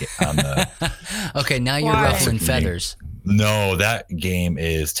on that on the Okay, now you're Why? ruffling feathers. No, that game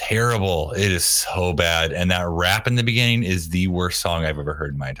is terrible. It is so bad. And that rap in the beginning is the worst song I've ever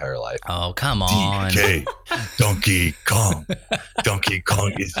heard in my entire life. Oh, come on. DK, Donkey Kong. Donkey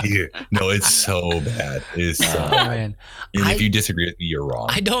Kong is here. No, it's so bad. It is so Oh, bad. man. And I- if you disagree with me, you're wrong.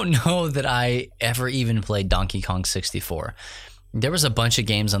 I don't know that I ever even played Donkey Kong 64. There was a bunch of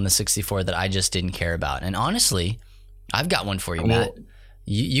games on the 64 that I just didn't care about. And honestly, I've got one for you, Matt.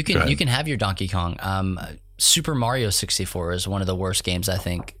 You go can ahead. you can have your Donkey Kong. Super Mario 64 is one of the worst games I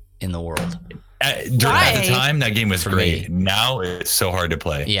think in the world. At Why? the time, that game was For great. me. Now it's so hard to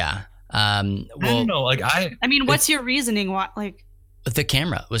play. Yeah. I Well, don't know. Like I mean, what's your reasoning? What like? the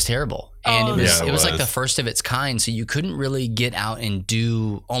camera was terrible, and Oh, it was Yeah, it it was like was. the first of its kind. So you couldn't really get out and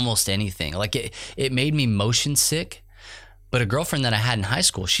do almost anything. Like it made me motion sick. But a girlfriend that I had in high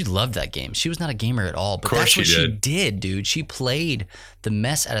school, she loved that game. She was not a gamer at all, but course that's what she she did. did, dude. She played the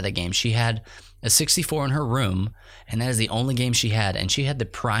mess out of that game. She had a 64 in her room, and that is the only game she had. And she had the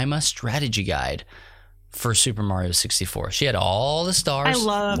Prima strategy guide for Super Mario 64. She had all the I stars.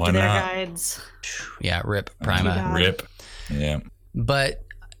 loved Why their not? guides. Yeah, rip Prima. God. Rip. Yeah. But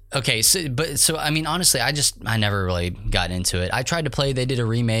okay, so I mean, honestly, I never really got into it. I tried to play. They did a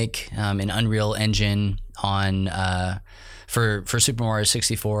remake in Unreal Engine on for Super Mario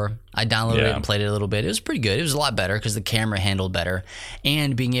 64. I downloaded it Yeah. and played it a little bit. It was pretty good. It was a lot better because the camera handled better,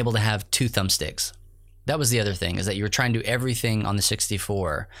 and being able to have 2 thumbsticks. That was the other thing, is that you were trying to do everything on the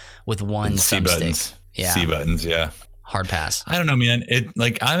 64 with one C thumbstick. buttons. Yeah, C buttons. Yeah. hard pass. I don't know, man.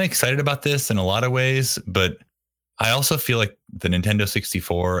 I'm excited about this in a lot of ways, but I also feel like the Nintendo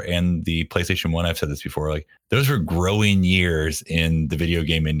 64 and the PlayStation 1, I've said this before, like those were growing years in the video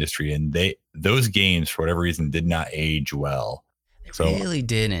game industry, and those games for whatever reason did not age well. It So- really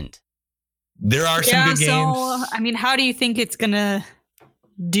didn't. There are some Yeah. good games. So I mean, how do you think it's gonna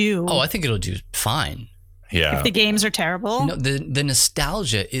do? Oh, I think it'll do fine. Yeah. if the games are terrible, No, the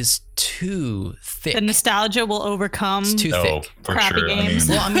nostalgia is too thick. the nostalgia will overcome. It's too No, thick. for Crappy sure. games.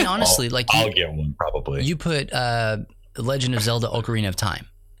 Well, I mean, honestly, like I'll you, get one probably. you put Legend of Zelda: Ocarina of Time,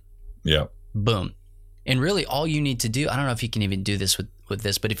 Yeah. boom, and really all you need to do. I don't know if you can even do this with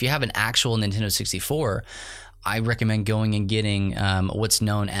this, but if you have an actual Nintendo 64, I recommend going and getting what's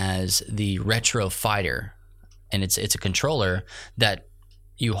known as the Retro Fighter, and it's a controller that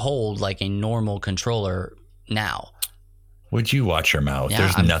you hold like a normal controller now. Would you watch your mouth? Yeah,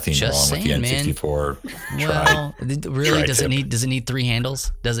 There's I'm nothing just wrong with the saying, man. N64. Well, really, Try does tip. it need 3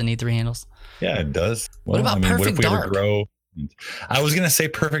 handles? Does it need 3 handles? Yeah, it does. What about what if Perfect we ever Dark? grow? I was gonna say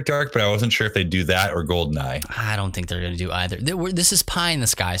Perfect Dark, but I wasn't sure if they do that or Goldeneye. I don't think they're going to do either. This is pie in the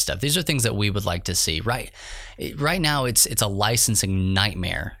sky stuff. These are things that we would like to see. Right now, it's a licensing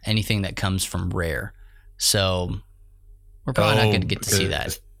nightmare. Anything that comes from Rare, so we're probably not going to get to see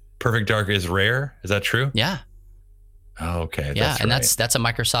that. Perfect Dark is Rare. Is that true? Yeah, Oh, okay. yeah, that's and right. that's a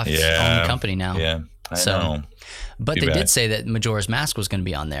Microsoft Yeah, owned company now. Yeah, I So, know. But Too they bad. did say that Majora's Mask was going to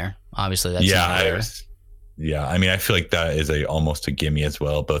be on there. Obviously, that's Yeah, not Rare. yeah. I mean, I feel like that is almost a gimme as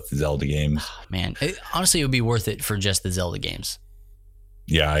well. Both the Zelda games. Man, honestly, it would be worth it for just the Zelda games.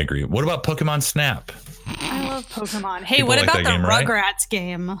 Yeah, I agree. What about Pokemon Snap? I love Pokemon. Hey, People what like about that the game, right? Rugrats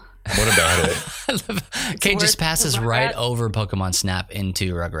game? What about it? Kate just worth passes the right Rugrats. over Pokemon Snap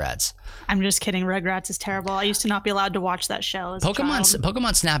into Rugrats. I'm just kidding. Rugrats is terrible. I used to not be allowed to watch that show. As a child.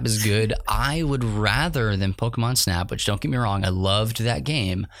 Pokemon Snap is good. I would rather than Pokemon Snap, which don't get me wrong, I loved that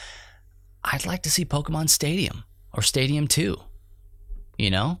game. I'd like to see Pokemon Stadium or Stadium 2.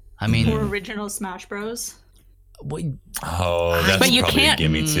 You know? I mean, Or original Smash Bros. what- Oh, that's But you probably can't- a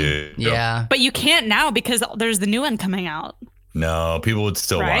gimme too. yeah. But you can't now because there's the new one coming out. No, people would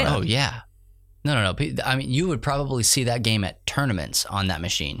still Right? want Oh, it. yeah. No. I mean, you would probably see that game at tournaments on that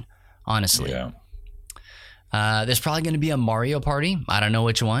machine, honestly. Yeah. There's probably going to be a Mario Party. I don't know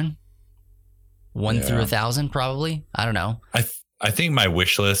which one. 1 Yeah. through 1,000, probably. I don't know. I think my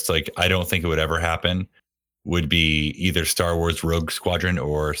wish list, like I don't think it would ever happen, would be either Star Wars Rogue Squadron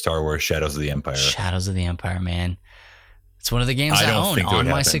or Star Wars Shadows of the Empire. Shadows of the Empire, man. It's one of the games I I, don't own think it on would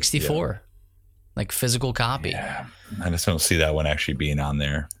my happen. 64. Like physical copy. Yeah, I just don't see that one actually being on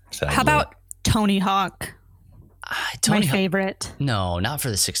there. Sadly. How about Tony Hawk? Tony My Hawk- favorite. No, not for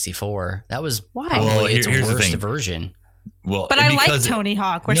the 64. That was Why? probably Well, its here's the worst thing. version. Well, But I like because Tony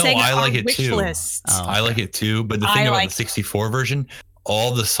Hawk. We're No, saying I it's like on it wish too. lists. Oh. I like it too. But the I thing about like- the 64 version,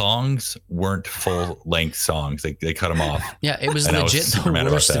 all the songs weren't full length songs. They cut them off. Yeah, it was And I was legit super the mad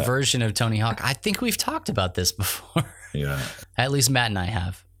about worst that. version of Tony Hawk. I think we've talked about this before. Yeah. At least Matt and I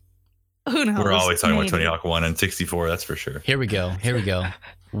have. Who knows? We're always talking about Maybe. Tony Hawk 1 and 64, that's for sure. Here we go.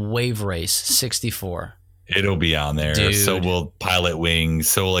 Wave Race 64. It'll be on there. Dude. So will Pilot Wings.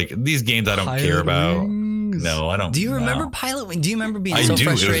 So like these games I don't care about. No, I don't. Do you remember no. Pilot Wing? Do you remember being I so do.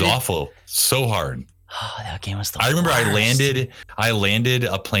 frustrated? It was awful. So hard. Oh, that game was the I remember worst. I landed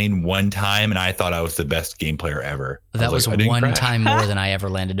a plane one time and I thought I was the best game player ever. I That was like, I didn't one crash. time more than I ever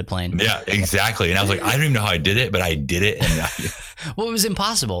landed a plane. Yeah, exactly. And I was like, I don't even know how I did it, but I did it. And Well, it was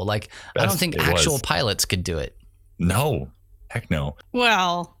impossible. Like, I don't Best think it actual was. pilots could do it. no, heck no.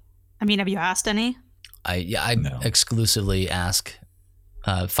 Well, I mean, have you asked any? I No. exclusively ask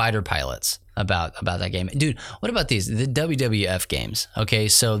fighter pilots about that game. Dude, what about these? The WWF games. Okay,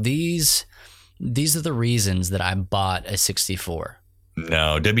 so these are the reasons that I bought a 64.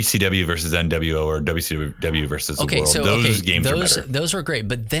 No, WCW versus NWO or WCW versus the Okay, world. so Those games are better. those were great,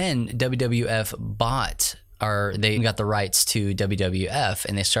 but then WWF they got the rights to WWF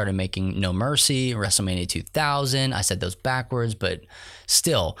and they started making No Mercy, WrestleMania 2000. I said those backwards, but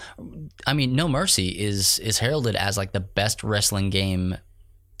still, I mean, No Mercy is heralded as like the best wrestling game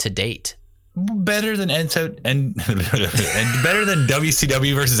to date. Better than and better than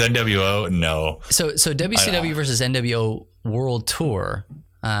WCW versus NWO. No, So WCW versus NWO World Tour.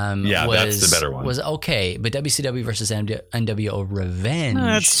 Yeah, that's the better one. Was okay, but WCW versus NWO Revenge.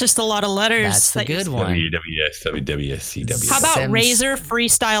 That's just a lot of letters. That's the that you- good one. WWS, WWSCW. How about Sims. Razor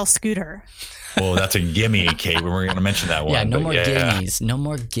Freestyle Scooter? Well, that's a gimme, Kate. We're going to mention that one. Yeah, no but more gimmies. No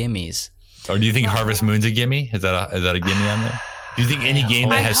more gimmies. Or do you think Harvest Moon's a gimme? Is that a gimme on there? Do you think any game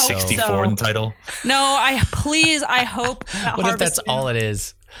that I has hope 64 so. in the title? No, I hope that What if that's all it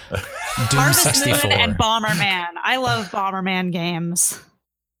is? Doom Harvest 64. Moon and Bomberman. I love Bomberman games.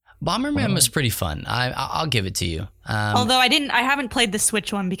 Bomberman was pretty fun. I'll give it to you. Although I haven't played the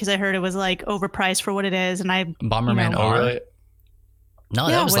Switch one because I heard it was like overpriced for what it is, and Bomberman you know. R. No,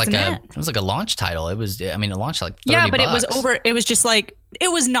 Yeah, that was like wasn't it was like a launch title. It launched like 30 yeah, but it was bucks. over. It was just like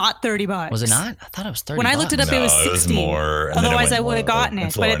it was not $30. Was it not? I thought it was 30 When I looked it up, bucks. it was No, it was 60. more, and then it Otherwise, went I would have low. gotten it.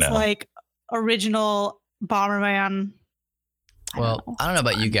 It's But lower it's now. like original Bomberman. Well, I don't know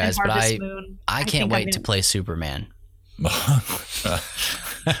about you guys, but Harvest Moon. I can't think wait I'm to gonna- play Superman.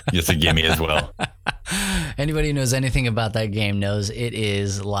 It's a gimme as well. Anybody who knows anything about that game knows it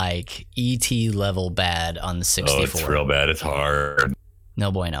is like ET level bad on the 64. Oh, it's real bad. It's hard.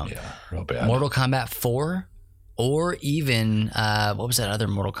 No bueno. Yeah, real bad. Mortal Kombat 4 or even what was that other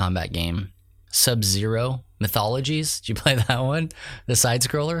Mortal Kombat game? Sub-Zero Mythologies. Did you play that one? The side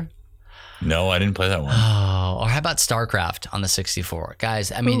scroller? No, I didn't play that one. Oh, or how about StarCraft on the 64?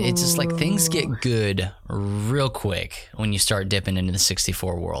 Guys, I mean, it's just like things get good real quick when you start dipping into the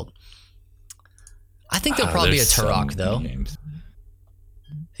 64 world. I think there'll probably be a There's so Turok many though. games.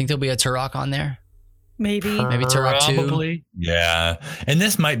 Think there'll be a Turok on there? Maybe. Maybe Turok 2? Probably. Yeah. And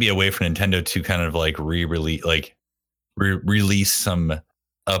this might be a way for Nintendo to kind of like release some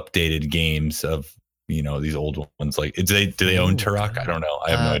updated games of, you know, these old ones. Like, do they own Turok? I don't know.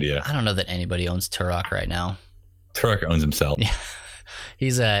 I have no idea. I don't know that anybody owns Turok right now. Turok owns himself. Yeah.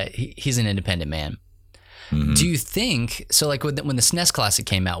 He's an independent man. Mhm. Do you think so? Like when the SNES Classic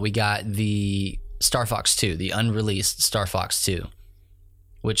came out, we got the Star Fox 2, the unreleased Star Fox 2,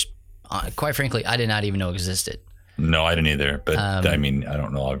 which, quite frankly, I did not even know existed. No, I didn't either. But I Um, mean, I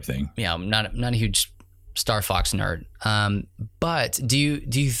don't know everything. Yeah, I'm not a huge Star Fox nerd. But do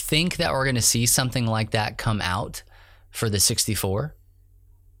you think that we're going to see something like that come out for the 64?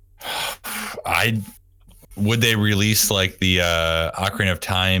 Would they release like the Ocarina of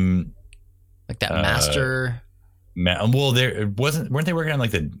Time? Like that master? Well, weren't they working on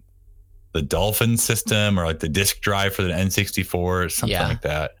like the Dolphin system or like the disk drive for the N64 or something Yeah. like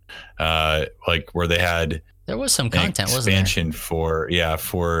that? Like where they had There was some an content, wasn't there? expansion for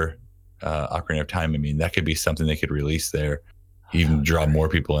Ocarina of Time. I mean, that could be something they could release there, even draw more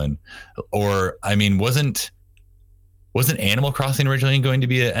people in. Or I mean, wasn't Animal Crossing originally going to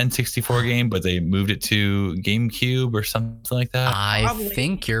be an N64 game, but they moved it to GameCube or something like that? I Probably.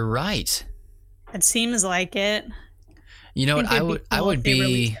 think you're right. It seems like it. You know what? think it'd I cool would if they be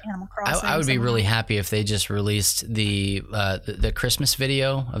released Animal Crossing I would be somehow. really happy if they just released the Christmas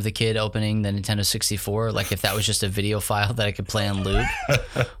video of the kid opening the Nintendo 64. Like if that was just a video file that I could play on loop.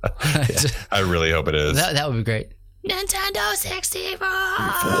 I really hope it is. That would be great. Nintendo 64.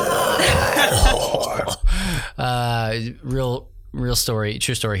 Real story,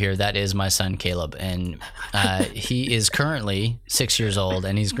 true story here. That is my son Caleb, and he is currently 6 years old,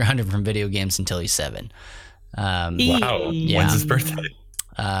 and he's grounded from video games until he's 7. Wow. Yeah. When's his birthday?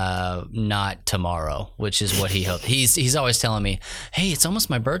 Not tomorrow, which is what he hoped. He's always telling me, "Hey, it's almost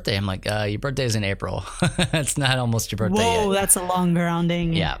my birthday." I'm like, "Your birthday is in April. It's not almost your birthday Whoa, yet." that's a long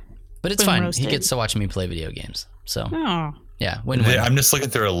grounding. Yeah. But it's Boom fine. roasted. He gets to watch me play video games. So Oh. yeah, win-win. I'm just looking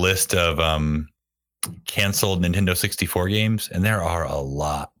through a list of canceled Nintendo 64 games, and there are a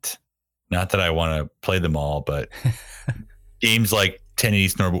lot. Not that I want to play them all, but games like 1080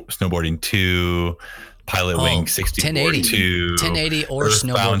 Snowboarding 2, Pilot Wing 64 1080. 2, 1080 or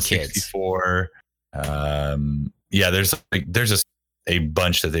Earthbound Snowboard Kids. 64. Yeah, there's just a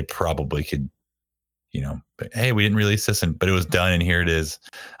bunch that they probably could, but hey, we didn't release this, but it was done, and here it is.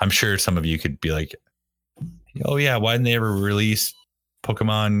 I'm sure some of you could be like, oh yeah, why didn't they ever release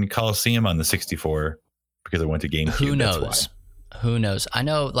Pokemon Coliseum on the 64? Because it went to GameCube. Who that's knows? why. Who knows? I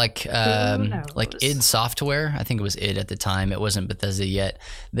know like knows? id Software, I think it was id at the time. It wasn't Bethesda yet.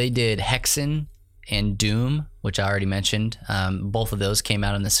 They did Hexen and Doom, which I already mentioned. Both of those came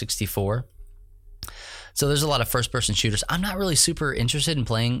out on the 64. So there's a lot of first-person shooters. I'm not really super interested in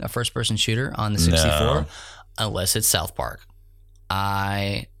playing a first-person shooter on the 64 unless it's South Park.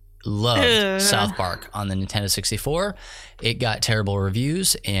 I loved South Park on the Nintendo 64. It got terrible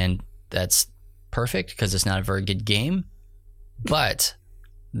reviews, and that's perfect because it's not a very good game. But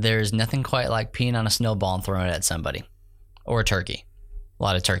there's nothing quite like peeing on a snowball and throwing it at somebody. Or a turkey. A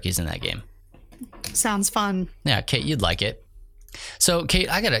lot of turkeys in that game. Sounds fun. Yeah, Kate, you'd like it. So,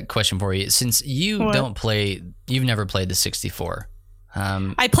 Kate, I got a question for you. Since you you've never played the 64.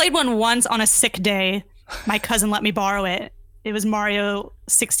 I played one once on a sick day. My cousin let me borrow it. It was Mario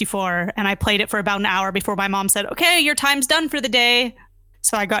 64, and I played it for about an hour before my mom said, okay, your time's done for the day.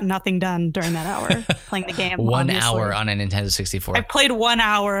 So I got nothing done during that hour playing the game. 1 obviously. hour on a Nintendo 64. I played 1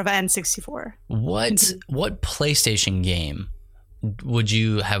 hour of N64. What PlayStation game would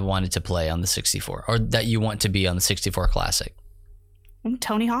you have wanted to play on the 64, or that you want to be on the 64 Classic?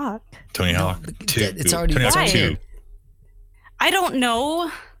 Tony Hawk. Tony Hawk 2. It's already Tony Hawk Why? 2. I don't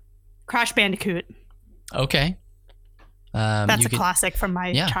know. Crash Bandicoot. Okay. That's a classic from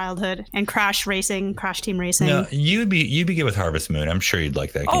my childhood. And Crash Racing, Crash Team Racing. No, you'd be good with Harvest Moon. I'm sure you'd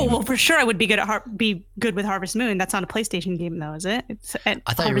like that game. Oh, well, for sure I would be good at be good with Harvest Moon. That's not a PlayStation game though, is it?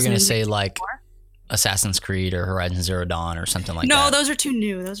 I thought you were going to say like Assassin's Creed or Horizon Zero Dawn or something like that. No, those are too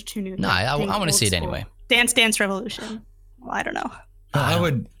new. No, I want to see it anyway. Dance Dance Revolution. Well, I don't know. I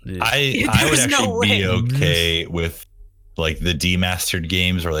would actually be okay with like the demastered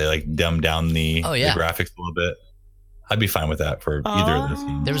games where they like dumb down the graphics a little bit. I'd be fine with that for either of those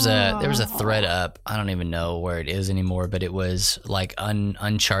games. There was a thread up. I don't even know where it is anymore, but it was like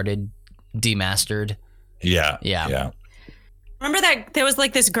Uncharted demastered. Yeah. Remember that there was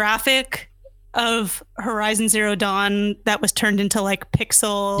like this graphic of Horizon Zero Dawn that was turned into like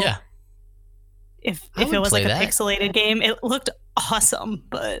pixel. Yeah. If it was like a pixelated game, it looked awesome,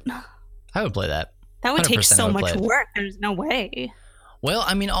 but I would play that. That would take so much work. There's no way. Well,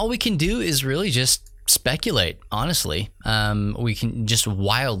 I mean, all we can do is really just speculate, honestly. We can just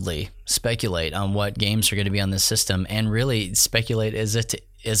wildly speculate on what games are going to be on this system and really speculate as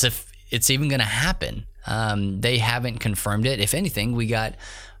if it's even going to happen. They haven't confirmed it. If anything, we got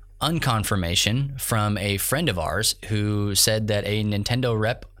unconfirmation from a friend of ours who said that a Nintendo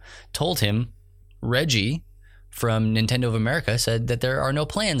rep told him, Reggie from Nintendo of America said that there are no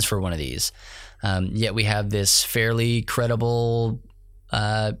plans for one of these. Yet we have this fairly credible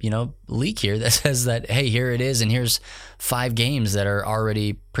leak here that says that, hey, here it is, and here's 5 games that are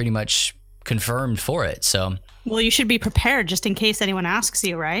already pretty much confirmed for it. So, well, you should be prepared just in case anyone asks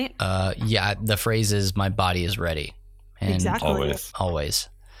you, right? Yeah, the phrase is "my body is ready," and exactly. Always.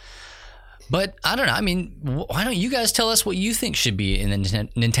 But I don't know. I mean, why don't you guys tell us what you think should be in the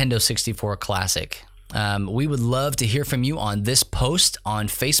Nintendo 64 Classic? We would love to hear from you on this post on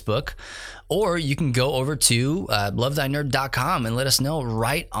Facebook, or you can go over to lovethynerd.com and let us know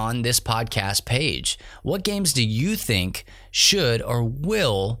right on this podcast page. What games do you think should or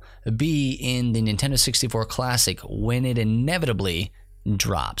will be in the Nintendo 64 Classic when it inevitably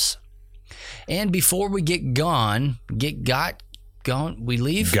drops? And before we get gone, we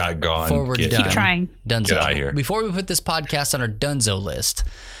leave. Got gone. Forward done. Keep trying. Dunzo. Get out of here. Before we put this podcast on our Dunzo list,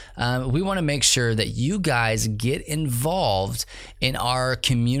 we want to make sure that you guys get involved in our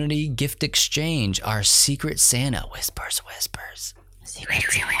community gift exchange, our Secret Santa. Whispers. Secret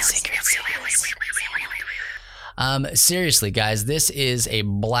seriously, guys, this is a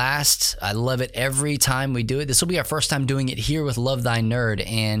blast. I love it every time we do it. This will be our first time doing it here with Love Thy Nerd,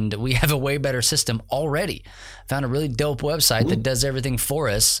 and we have a way better system already. Found a really dope website that does everything for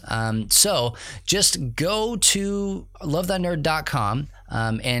us. So just go to lovethynerd.com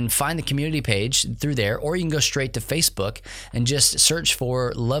and find the community page through there, or you can go straight to Facebook and just search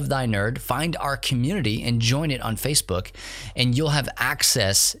for Love Thy Nerd, find our community and join it on Facebook, and you'll have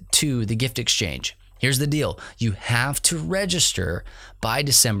access to the gift exchange. Here's the deal. You have to register by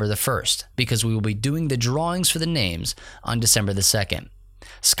December the 1st because we will be doing the drawings for the names on December the 2nd.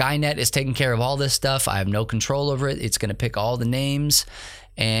 Skynet is taking care of all this stuff. I have no control over it. It's going to pick all the names.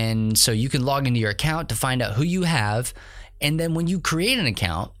 And so you can log into your account to find out who you have. And then when you create an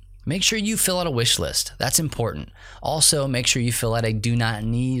account, make sure you fill out a wish list. That's important. Also, make sure you fill out a do not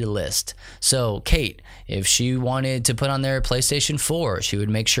need list. So Kate, if she wanted to put on their PlayStation 4, she would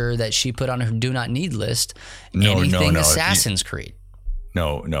make sure that she put on her do not need list anything Assassin's Creed.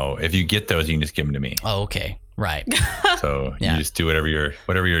 No. If you get those, you can just give them to me. Oh, okay. Right. So you just do whatever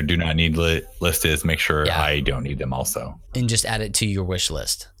your do not need list is. Make sure I don't need them also. And just add it to your wish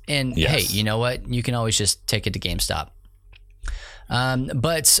list. And hey, you know what? You can always just take it to GameStop.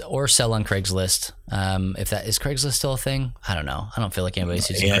 Or sell on Craigslist. If that is Craigslist still a thing? I don't know. I don't feel like anybody's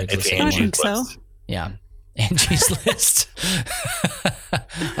using Craigslist anymore. I think so. Yeah. Angie's List.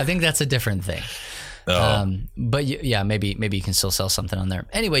 I think that's a different thing. But yeah, maybe you can still sell something on there.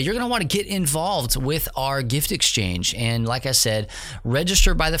 Anyway, you're going to want to get involved with our gift exchange. And like I said,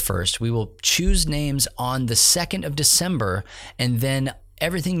 register by the 1st. We will choose names on the 2nd of December, and then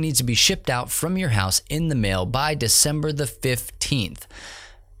everything needs to be shipped out from your house in the mail by December the 15th.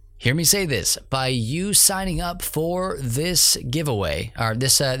 Hear me say this. By you signing up for this giveaway, or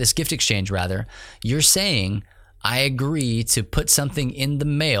this gift exchange rather, you're saying, I agree to put something in the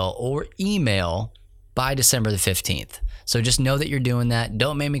mail or email by December the 15th. So just know that you're doing that.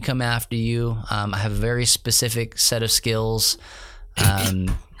 Don't make me come after you. I have a very specific set of skills,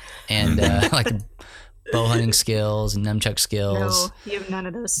 and like bow hunting skills and nunchuck skills. No, you have none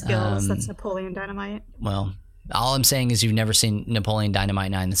of those skills. That's Napoleon Dynamite. Well, all I'm saying is you've never seen Napoleon Dynamite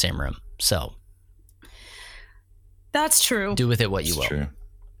and I in the same room. So that's true. Do with it what you will. True.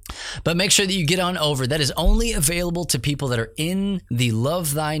 But make sure that you get on over. That is only available to people that are in the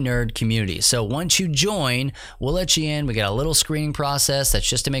Love Thy Nerd community. So once you join, we'll let you in. We got a little screening process. That's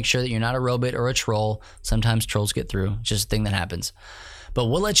just to make sure that you're not a robot or a troll. Sometimes trolls get through. It's just a thing that happens. But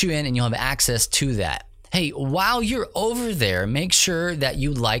we'll let you in and you'll have access to that. Hey, while you're over there, make sure that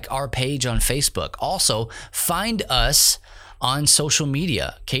you like our page on Facebook. Also, find us on social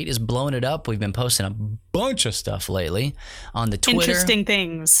media. Kate is blowing it up. We've been posting a bunch of stuff lately on the Twitter. Interesting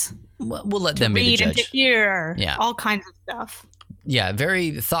things. We'll let them be the judge. And to hear. Yeah. All kinds of stuff. Yeah,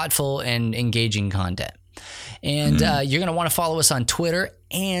 very thoughtful and engaging content. And you're going to want to follow us on Twitter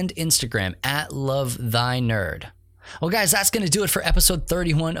and Instagram at Love Thy Nerd. Well, guys, that's going to do it for episode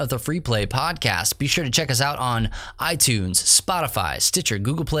 31 of the Free Play Podcast. Be sure to check us out on iTunes, Spotify, Stitcher,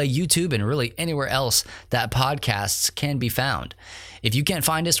 Google Play, YouTube, and really anywhere else that podcasts can be found. If you can't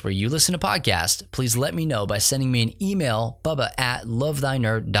find us where you listen to podcasts, please let me know by sending me an email,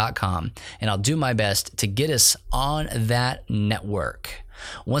 bubba@lovethynerd.com, and I'll do my best to get us on that network.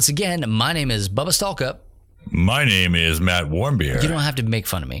 Once again, my name is Bubba Stalkup. My name is Matt Warmbier. You don't have to make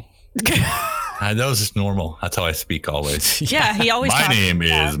fun of me. That was just normal. That's how I speak always. Yeah, he always My talks name like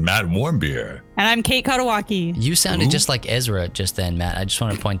is that. Matt Warmbier. And I'm Kate Katawaki. You sounded just like Ezra just then, Matt. I just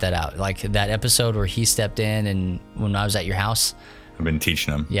want to point that out. Like that episode where he stepped in and when I was at your house. I've been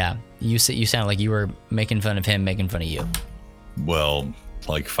teaching him. Yeah. You sound like you were making fun of him, making fun of you. Well,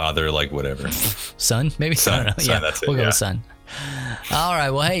 like father, like whatever. Son, maybe? Son, I don't know. son, Yeah, that's it, we'll go yeah. with son. All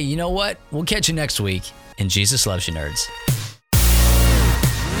right. Well, hey, you know what? We'll catch you next week. And Jesus loves you, nerds.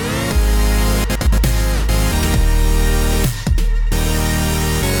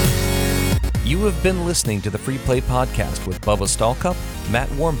 You have been listening to the Free Play Podcast with Bubba Stalkup, Matt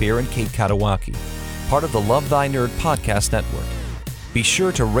Warmbier, and Kate Katawaki, part of the Love Thy Nerd Podcast Network. Be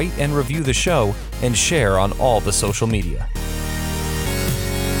sure to rate and review the show and share on all the social media.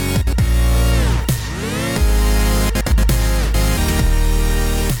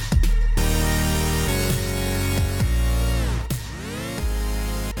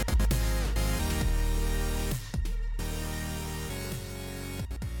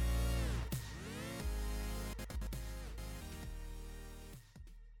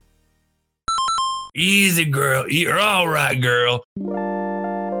 Easy, girl. You're all right, girl.